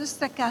no es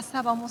nuestra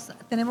casa,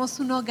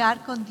 tenemos un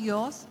hogar con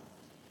Dios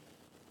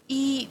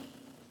y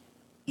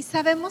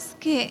sabemos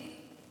que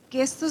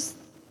estos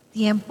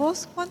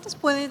tiempos, ¿cuántos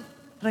pueden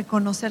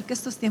reconocer que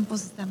estos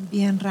tiempos están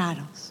bien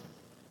raros?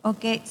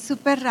 ¿Ok?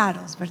 Súper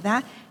raros,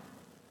 ¿verdad?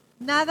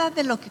 Nada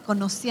de lo que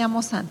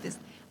conocíamos antes.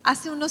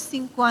 Hace unos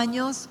 5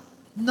 años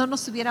no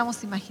nos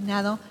hubiéramos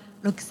imaginado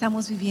lo que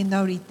estamos viviendo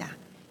ahorita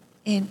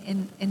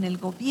en el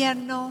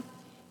gobierno,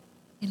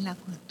 en la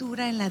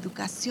cultura, en la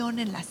educación,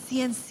 en la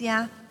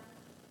ciencia,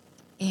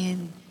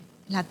 en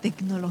la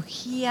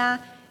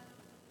tecnología.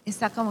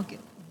 Está como que,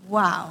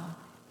 wow,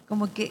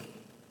 como que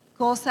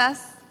cosas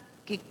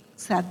que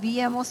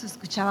sabíamos,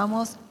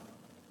 escuchábamos,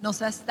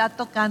 nos está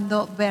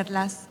tocando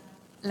verlas,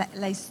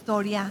 la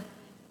historia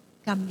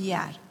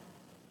cambiar.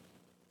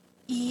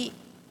 Y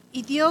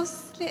Dios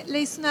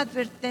le hizo una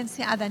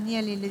advertencia a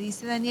Daniel y le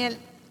dice: Daniel,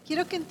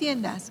 quiero que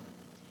entiendas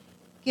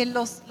que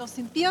los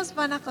impíos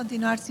van a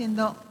continuar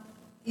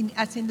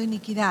haciendo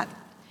iniquidad,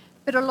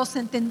 pero los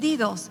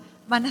entendidos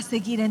van a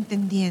seguir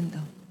entendiendo,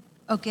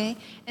 ¿ok?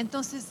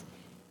 Entonces,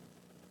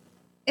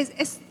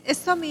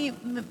 esto a mí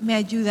me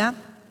ayuda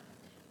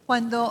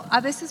cuando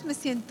a veces me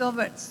siento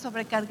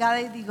sobrecargada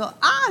y digo: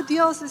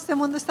 Dios, este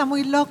mundo está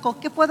muy loco,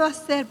 ¿qué puedo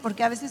hacer?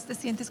 Porque a veces te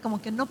sientes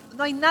como que no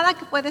hay nada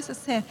que puedes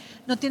hacer,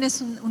 no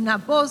tienes una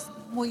voz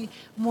muy,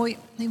 muy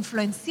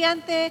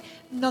influenciante,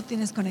 no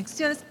tienes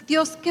conexiones.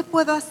 Dios, ¿qué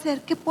puedo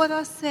hacer? ¿Qué puedo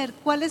hacer?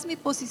 ¿Cuál es mi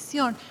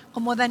posición?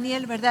 Como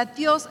Daniel, ¿verdad?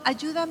 Dios,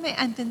 ayúdame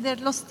a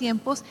entender los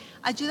tiempos,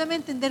 ayúdame a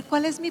entender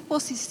cuál es mi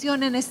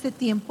posición en este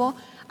tiempo,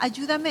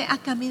 ayúdame a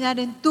caminar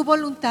en tu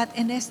voluntad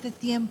en este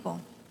tiempo.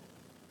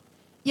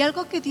 Y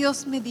algo que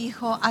Dios me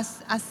dijo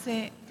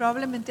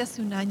probablemente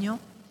hace un año,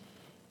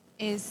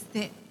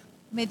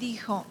 me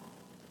dijo: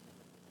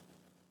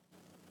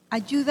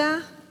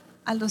 ayuda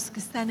a los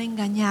que están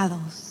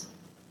engañados.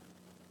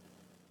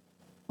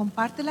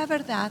 Comparte la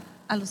verdad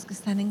a los que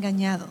están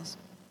engañados.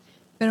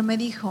 Pero me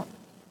dijo,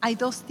 hay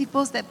 2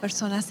 tipos de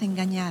personas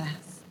engañadas.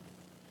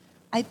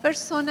 Hay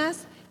personas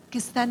que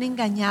están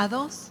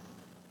engañados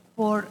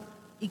por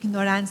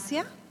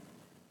ignorancia,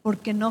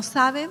 porque no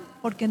saben,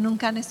 porque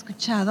nunca han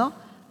escuchado,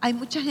 hay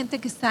mucha gente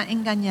que está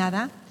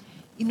engañada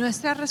y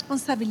nuestra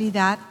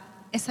responsabilidad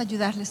es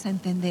ayudarles a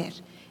entender,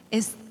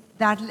 es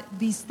dar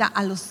vista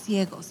a los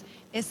ciegos,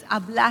 es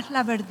hablar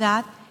la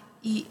verdad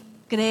y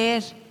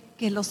creer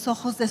que los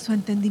ojos de su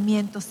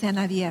entendimiento sean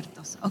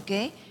abiertos,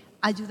 ¿ok?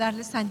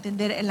 Ayudarles a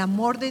entender el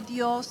amor de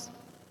Dios,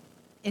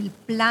 el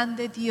plan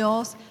de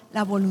Dios,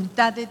 la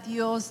voluntad de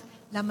Dios,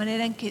 la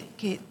manera en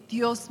que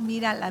Dios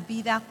mira la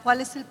vida.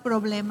 ¿Cuál es el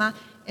problema?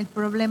 El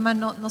problema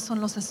no son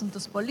los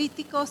asuntos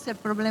políticos, el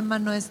problema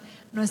no es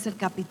el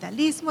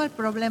capitalismo, el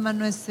problema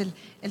no es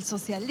el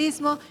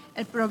socialismo,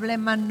 el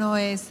problema no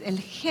es el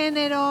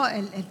género,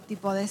 el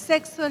tipo de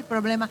sexo, el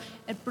problema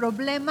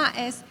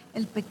es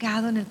el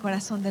pecado en el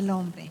corazón del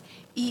hombre.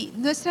 Y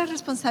nuestra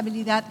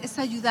responsabilidad es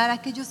ayudar a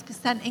aquellos que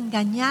están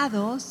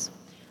engañados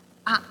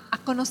a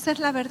conocer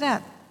la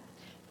verdad.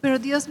 Pero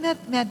Dios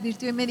me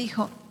advirtió y me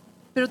dijo,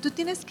 pero tú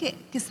tienes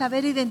que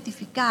saber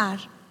identificar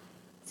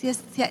si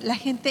la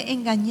gente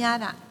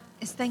engañada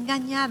está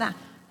engañada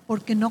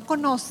porque no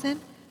conocen,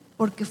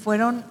 porque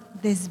fueron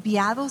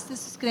desviados de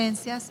sus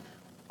creencias,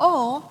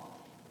 o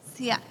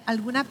si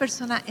alguna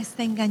persona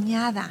está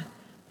engañada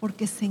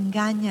porque se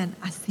engañan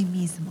a sí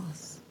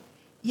mismos.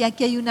 Y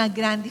aquí hay una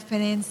gran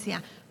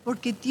diferencia,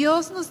 porque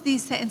Dios nos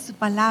dice en su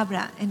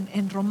palabra,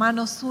 en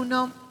Romanos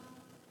 1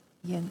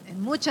 y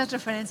en muchas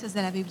referencias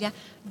de la Biblia,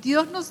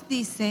 Dios nos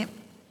dice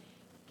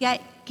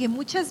que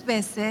muchas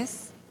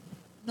veces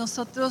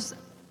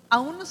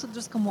aún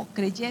nosotros como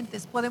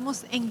creyentes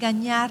podemos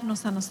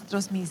engañarnos a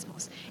nosotros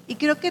mismos. Y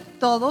creo que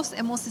todos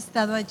hemos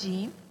estado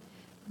allí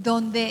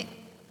donde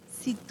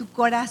si tu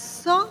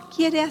corazón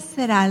quiere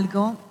hacer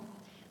algo,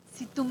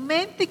 si tu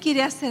mente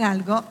quiere hacer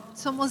algo,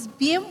 somos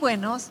bien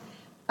buenos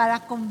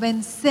para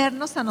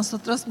convencernos a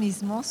nosotros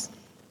mismos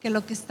que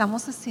lo que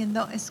estamos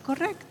haciendo es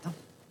correcto.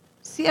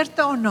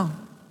 ¿Cierto o no?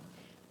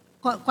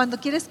 Cuando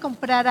quieres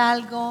comprar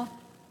algo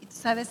y tú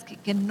sabes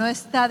que no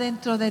está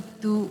dentro de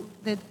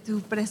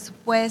tu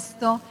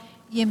presupuesto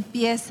y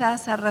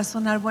empiezas a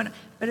razonar, bueno,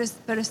 pero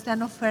está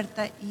en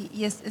oferta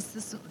y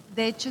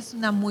de hecho es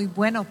una muy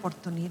buena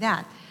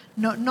oportunidad.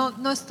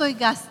 No estoy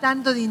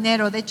gastando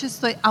dinero, de hecho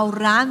estoy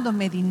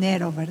ahorrándome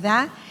dinero,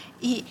 ¿verdad?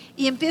 Y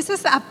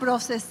empiezas a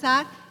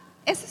procesar.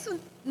 Esa es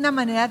una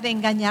manera de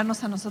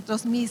engañarnos a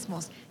nosotros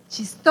mismos.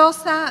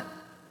 Chistosa,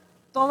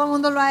 todo el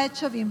mundo lo ha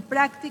hecho, bien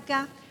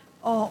práctica.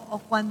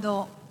 O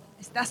cuando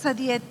estás a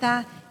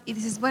dieta y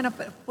dices, bueno,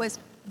 pues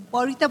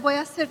ahorita voy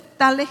a hacer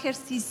tal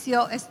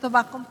ejercicio, esto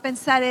va a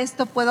compensar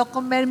esto, puedo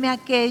comerme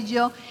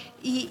aquello.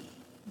 Y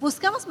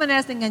buscamos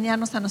maneras de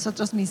engañarnos a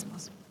nosotros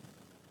mismos.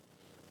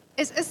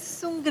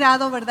 Es un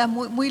grado, ¿verdad?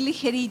 Muy, muy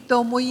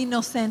ligerito, muy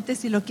inocente,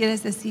 si lo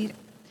quieres decir.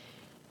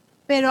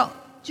 Pero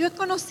yo he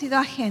conocido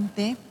a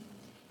gente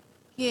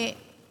que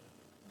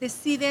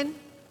deciden,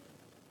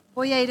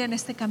 voy a ir en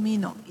este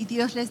camino, y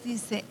Dios les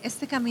dice,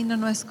 este camino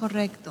no es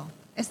correcto,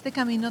 este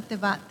camino te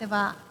va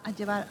a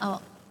llevar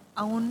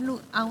a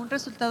un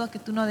resultado que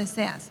tú no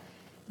deseas,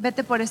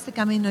 vete por este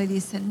camino, y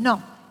dicen,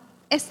 no,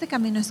 este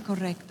camino es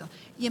correcto,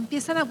 y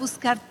empiezan a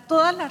buscar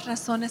todas las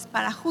razones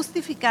para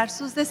justificar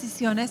sus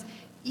decisiones,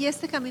 y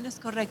este camino es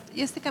correcto,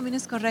 y este camino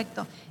es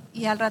correcto,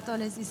 y al rato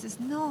les dices,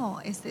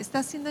 no,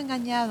 estás siendo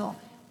engañado,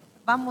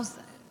 vamos,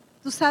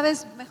 tú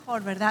sabes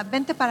mejor, ¿verdad?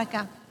 Vente para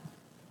acá.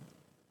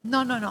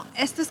 No,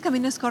 este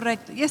camino es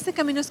correcto y este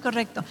camino es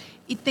correcto.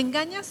 Y te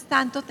engañas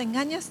tanto,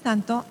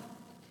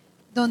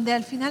 donde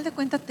al final de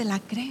cuentas te la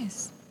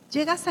crees.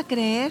 Llegas a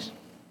creer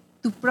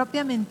tu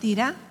propia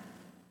mentira.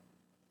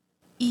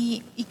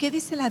 ¿Y qué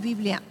dice la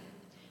Biblia?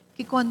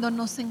 Que cuando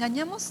nos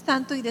engañamos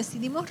tanto y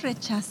decidimos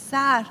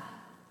rechazar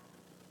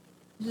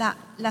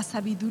la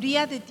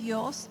sabiduría de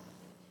Dios,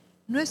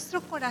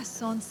 nuestro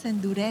corazón se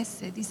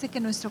endurece. Dice que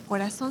nuestro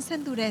corazón se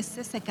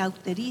endurece, se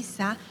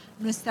cauteriza,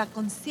 nuestra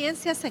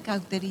conciencia se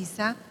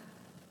cauteriza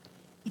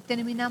y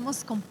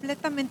terminamos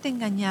completamente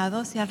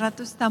engañados y al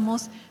rato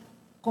estamos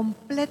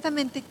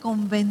completamente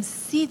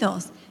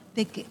convencidos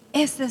de que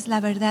esa es la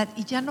verdad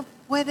y ya no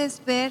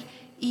puedes ver.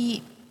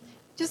 Y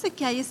yo sé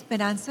que hay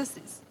esperanzas.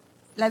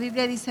 La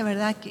Biblia dice,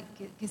 ¿verdad?, que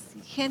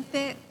si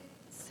gente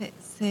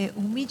se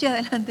humilla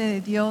delante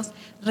de Dios,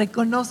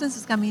 reconocen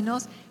sus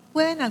caminos,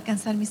 pueden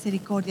alcanzar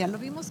misericordia. Lo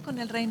vimos con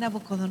el rey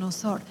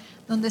Nabucodonosor,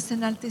 donde se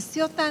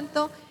enalteció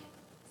tanto,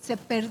 se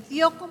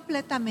perdió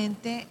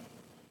completamente,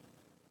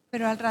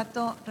 pero al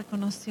rato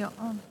reconoció,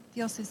 oh,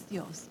 Dios es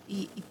Dios,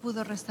 y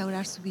pudo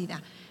restaurar su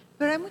vida.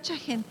 Pero hay mucha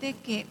gente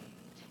que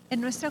en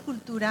nuestra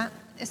cultura,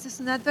 esta es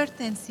una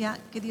advertencia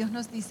que Dios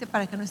nos dice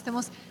para que no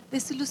estemos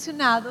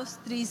desilusionados,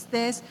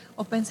 tristes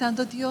o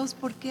pensando, Dios,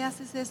 ¿por qué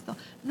haces esto?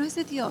 No es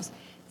de Dios.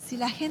 Si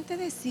la gente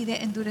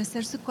decide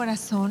endurecer su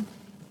corazón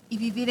y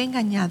vivir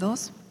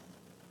engañados,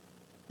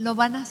 lo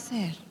van a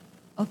hacer,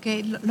 ¿ok?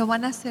 Lo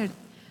van a hacer.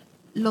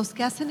 Los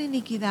que hacen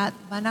iniquidad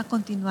van a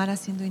continuar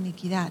haciendo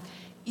iniquidad.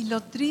 Y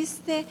lo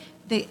triste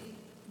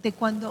de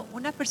cuando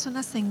una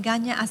persona se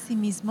engaña a sí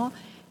mismo,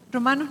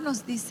 Romanos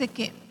nos dice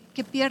que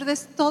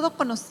pierdes todo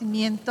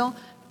conocimiento,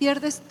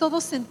 pierdes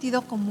todo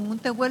sentido común,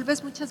 te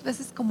vuelves muchas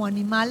veces como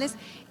animales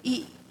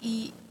y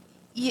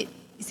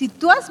si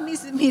tú has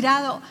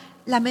mirado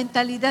la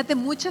mentalidad de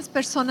muchas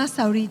personas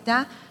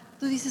ahorita,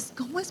 tú dices,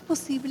 ¿cómo es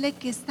posible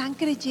que están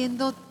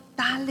creyendo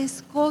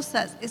tales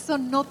cosas? Eso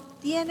no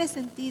tiene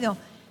sentido.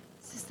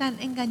 Se están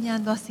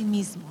engañando a sí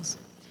mismos.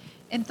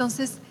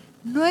 Entonces,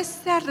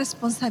 nuestra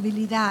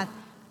responsabilidad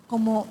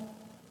como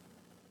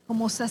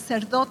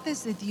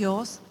sacerdotes de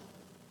Dios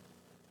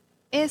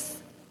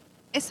es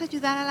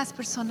ayudar a las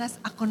personas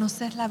a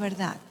conocer la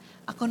verdad,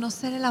 a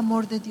conocer el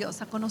amor de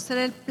Dios, a conocer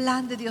el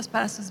plan de Dios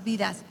para sus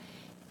vidas,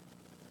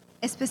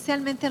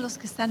 especialmente a los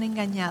que están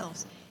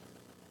engañados.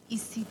 Y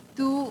si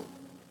tú,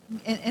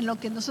 en lo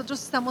que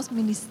nosotros estamos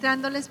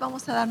ministrándoles,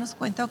 vamos a darnos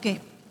cuenta, ok,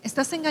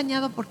 ¿estás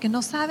engañado porque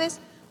no sabes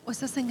o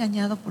estás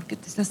engañado porque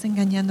te estás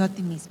engañando a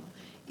ti mismo?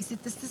 Y si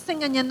te estás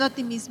engañando a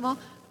ti mismo,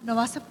 no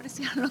vas a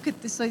apreciar lo que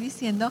te estoy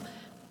diciendo.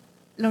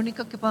 Lo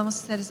único que podemos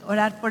hacer es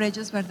orar por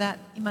ellos, ¿verdad?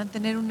 Y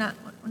mantener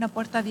una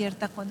puerta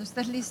abierta. Cuando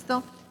estés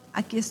listo,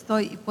 aquí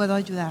estoy y puedo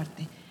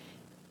ayudarte.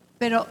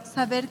 Pero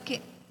saber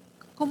que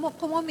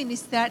cómo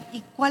ministrar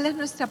y cuál es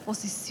nuestra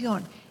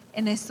posición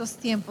en estos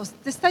tiempos.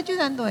 ¿Te está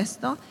ayudando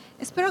esto?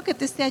 Espero que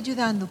te esté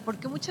ayudando,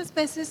 porque muchas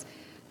veces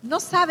no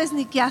sabes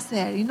ni qué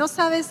hacer y no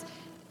sabes,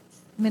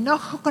 me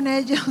enojo con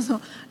ellos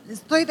o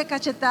estoy de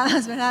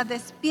cachetadas, ¿verdad?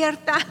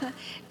 Despierta.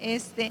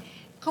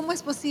 ¿Cómo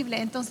es posible?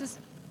 Entonces,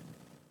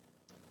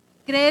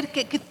 creer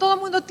que todo el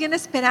mundo tiene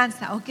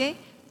esperanza, ¿ok?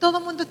 Todo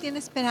el mundo tiene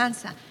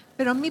esperanza,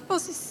 pero mi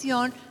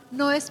posición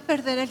no es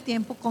perder el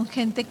tiempo con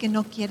gente que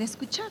no quiere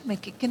escucharme,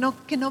 que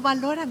no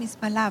valora mis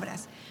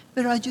palabras,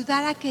 pero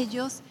ayudar a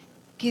aquellos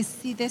que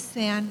sí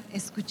desean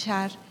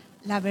escuchar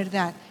la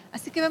verdad.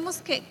 Así que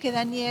vemos que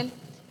Daniel,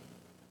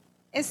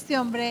 este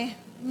hombre,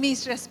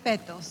 mis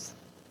respetos.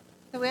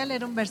 Te voy a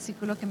leer un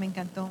versículo que me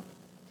encantó.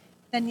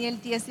 Daniel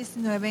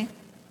 10:19.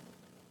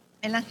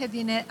 El ángel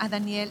viene a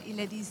Daniel y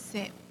le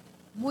dice: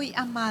 muy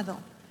amado,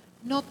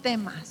 no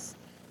temas,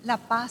 la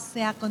paz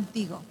sea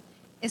contigo.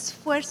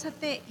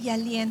 Esfuérzate y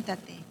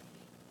aliéntate.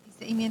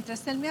 Dice, y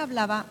mientras él me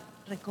hablaba,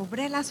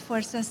 recobré las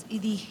fuerzas y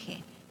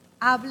dije: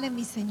 hable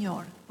mi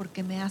Señor,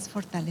 porque me has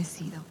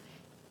fortalecido.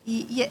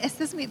 Y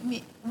esta es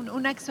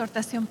una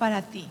exhortación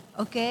para ti,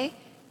 ¿ok?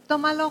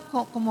 Tómalo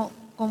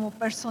como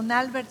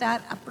personal,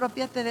 ¿verdad?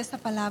 Aprópiate de esta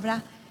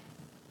palabra.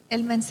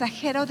 El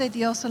mensajero de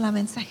Dios o la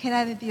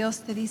mensajera de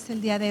Dios te dice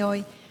el día de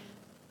hoy: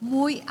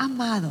 muy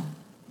amado,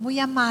 muy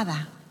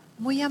amada,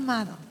 muy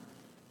amado,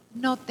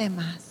 no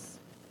temas,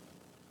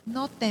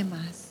 no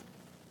temas.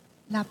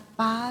 La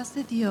paz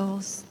de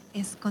Dios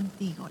es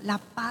contigo. La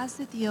paz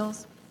de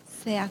Dios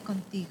sea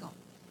contigo.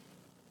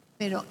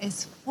 Pero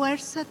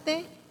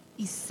esfuérzate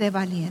y sé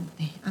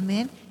valiente.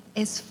 Amén.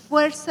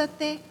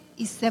 Esfuérzate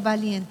y sé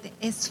valiente.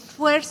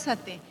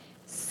 Esfuérzate,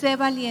 sé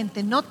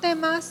valiente. No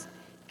temas,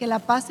 que la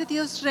paz de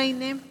Dios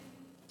reine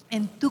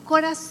en tu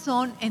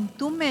corazón, en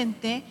tu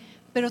mente,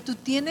 pero tú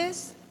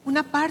tienes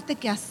una parte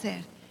que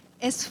hacer.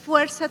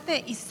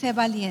 Esfuérzate y sé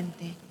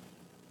valiente.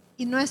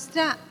 Y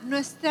nuestra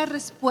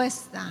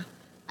respuesta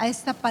a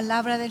esta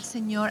palabra del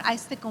Señor, a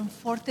este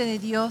conforte de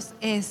Dios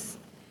es: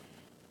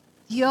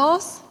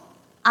 Dios,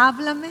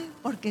 háblame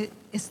porque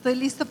estoy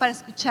listo para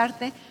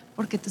escucharte,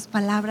 porque tus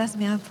palabras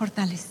me han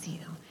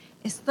fortalecido.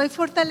 Estoy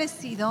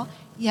fortalecido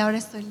y ahora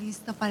estoy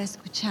listo para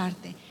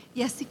escucharte.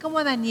 Y así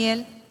como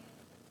Daniel,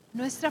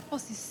 nuestra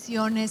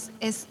posición es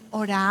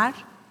orar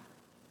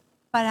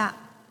para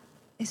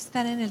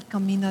estar en el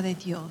camino de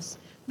Dios.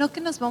 No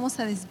que nos vamos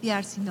a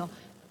desviar, sino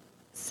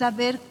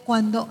saber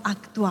cuándo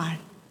actuar,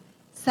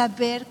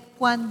 saber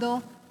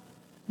cuándo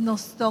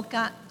nos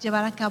toca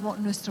llevar a cabo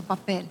nuestro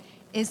papel.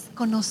 Es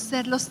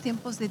conocer los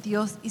tiempos de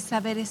Dios y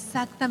saber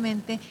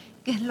exactamente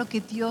qué es lo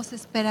que Dios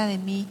espera de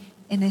mí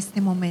en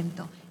este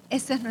momento.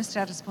 Esa es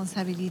nuestra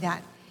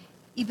responsabilidad.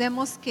 Y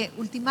vemos que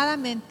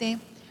últimamente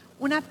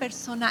una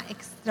persona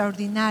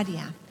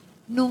extraordinaria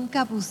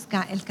nunca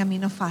busca el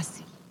camino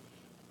fácil.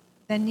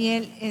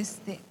 Daniel,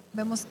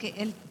 vemos que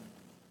él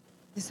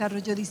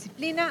desarrolló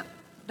disciplina,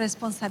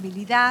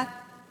 responsabilidad,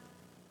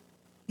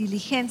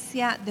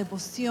 diligencia,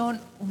 devoción,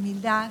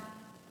 humildad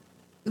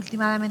y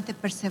últimamente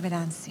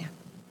perseverancia.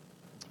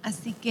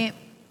 Así que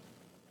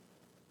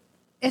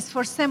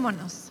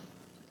esforcémonos.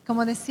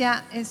 Como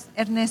decía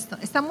Ernesto,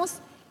 estamos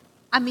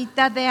a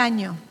mitad de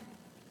año.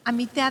 A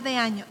mitad de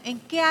año. ¿En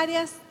qué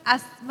áreas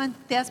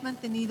te has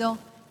mantenido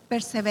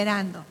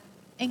perseverando?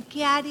 ¿En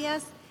qué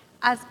áreas,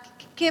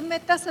 qué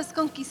metas has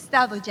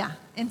conquistado ya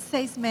en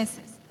 6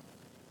 meses?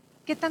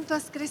 ¿Qué tanto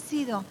has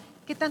crecido?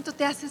 ¿Qué tanto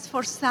te has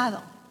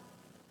esforzado?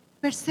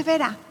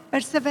 Persevera,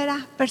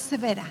 persevera,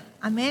 persevera.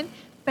 Amén.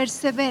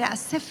 Persevera,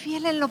 sé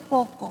fiel en lo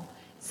poco.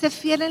 Sé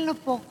fiel en lo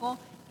poco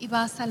y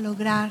vas a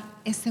lograr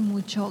ese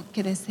mucho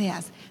que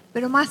deseas.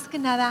 Pero más que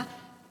nada,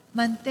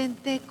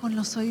 mantente con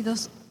los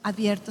oídos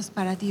abiertos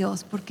para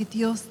Dios, porque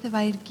Dios te va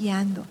a ir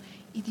guiando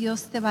y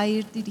Dios te va a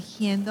ir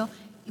dirigiendo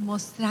y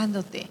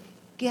mostrándote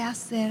qué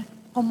hacer,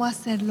 cómo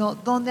hacerlo,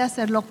 dónde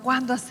hacerlo,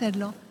 cuándo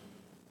hacerlo.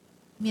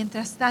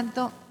 Mientras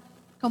tanto,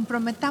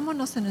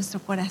 comprometámonos en nuestro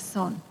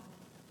corazón,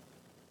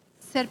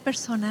 ser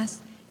personas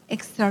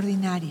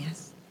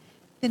extraordinarias,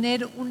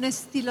 tener un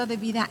estilo de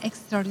vida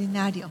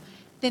extraordinario,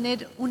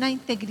 tener una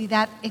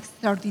integridad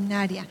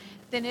extraordinaria,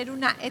 tener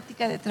una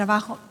ética de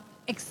trabajo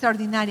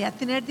extraordinaria,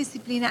 tener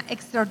disciplina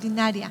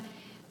extraordinaria.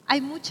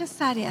 Hay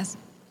muchas áreas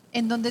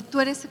en donde tú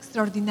eres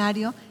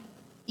extraordinario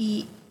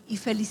y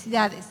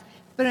felicidades,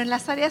 pero en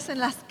las áreas en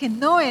las que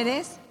no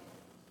eres,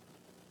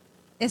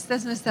 esta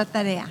es nuestra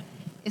tarea,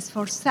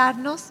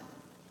 esforzarnos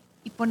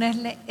y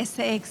ponerle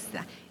ese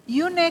extra.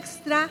 Y un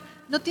extra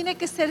no tiene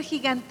que ser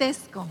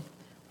gigantesco.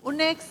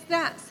 Un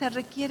extra se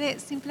requiere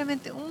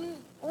simplemente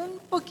un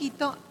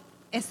poquito,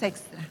 es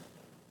extra.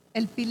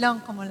 El pilón,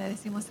 como le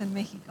decimos en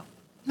México.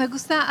 Me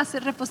gusta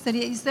hacer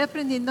repostería y estoy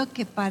aprendiendo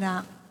que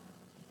para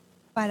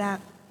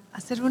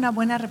hacer una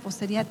buena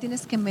repostería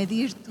tienes que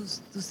medir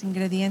tus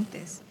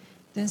ingredientes.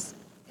 Entonces,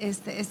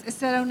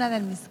 esta era una de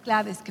mis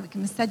claves que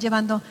me está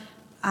llevando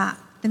a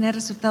tener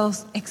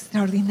resultados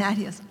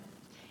extraordinarios.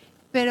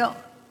 Pero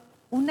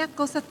una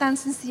cosa tan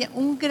sencilla,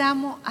 1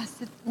 gramo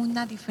hace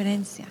una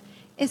diferencia.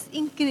 Es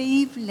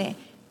increíble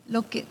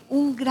lo que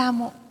 1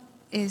 gramo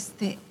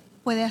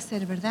puede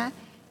hacer, ¿verdad?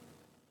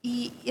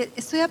 Y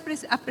estoy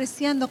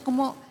apreciando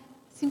cómo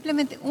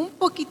simplemente un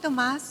poquito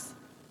más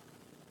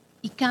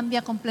y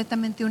cambia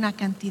completamente una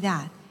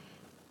cantidad.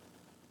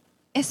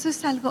 Eso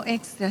es algo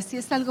extra. Si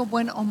es algo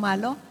bueno o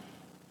malo,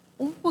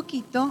 un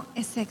poquito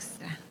es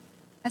extra.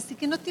 Así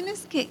que no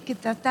tienes que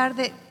tratar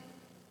de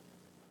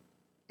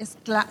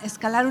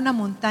escalar una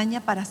montaña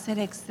para ser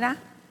extra.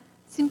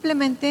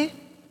 Simplemente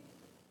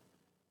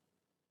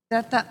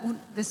trata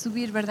de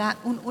subir, ¿verdad?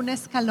 Un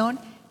escalón.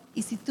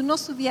 Y si tú no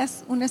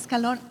subías un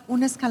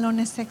escalón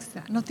es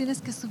extra. No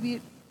tienes que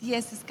subir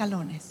 10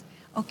 escalones,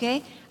 ¿ok?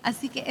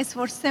 Así que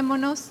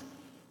esforcémonos,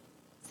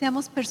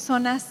 seamos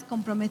personas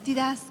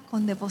comprometidas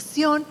con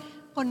devoción,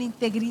 con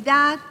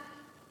integridad,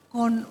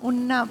 con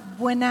un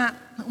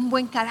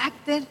buen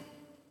carácter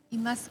y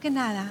más que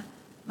nada,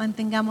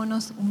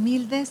 mantengámonos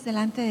humildes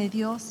delante de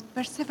Dios,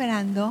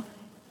 perseverando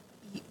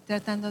y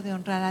tratando de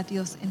honrar a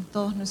Dios en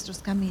todos nuestros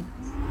caminos.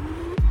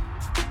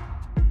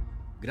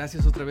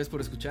 Gracias otra vez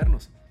por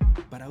escucharnos.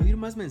 Para oír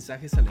más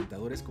mensajes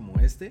alentadores como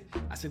este,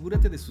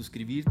 asegúrate de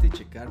suscribirte y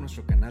checar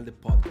nuestro canal de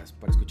podcast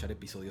para escuchar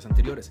episodios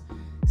anteriores.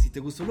 Si te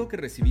gustó lo que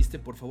recibiste,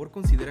 por favor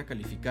considera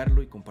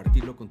calificarlo y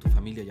compartirlo con tu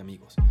familia y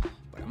amigos.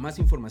 Para más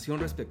información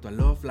respecto a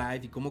Love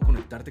Life y cómo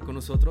conectarte con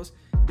nosotros,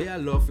 ve a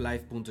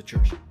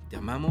lovelife.church. Te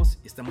amamos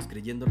y estamos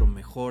creyendo lo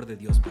mejor de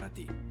Dios para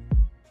ti.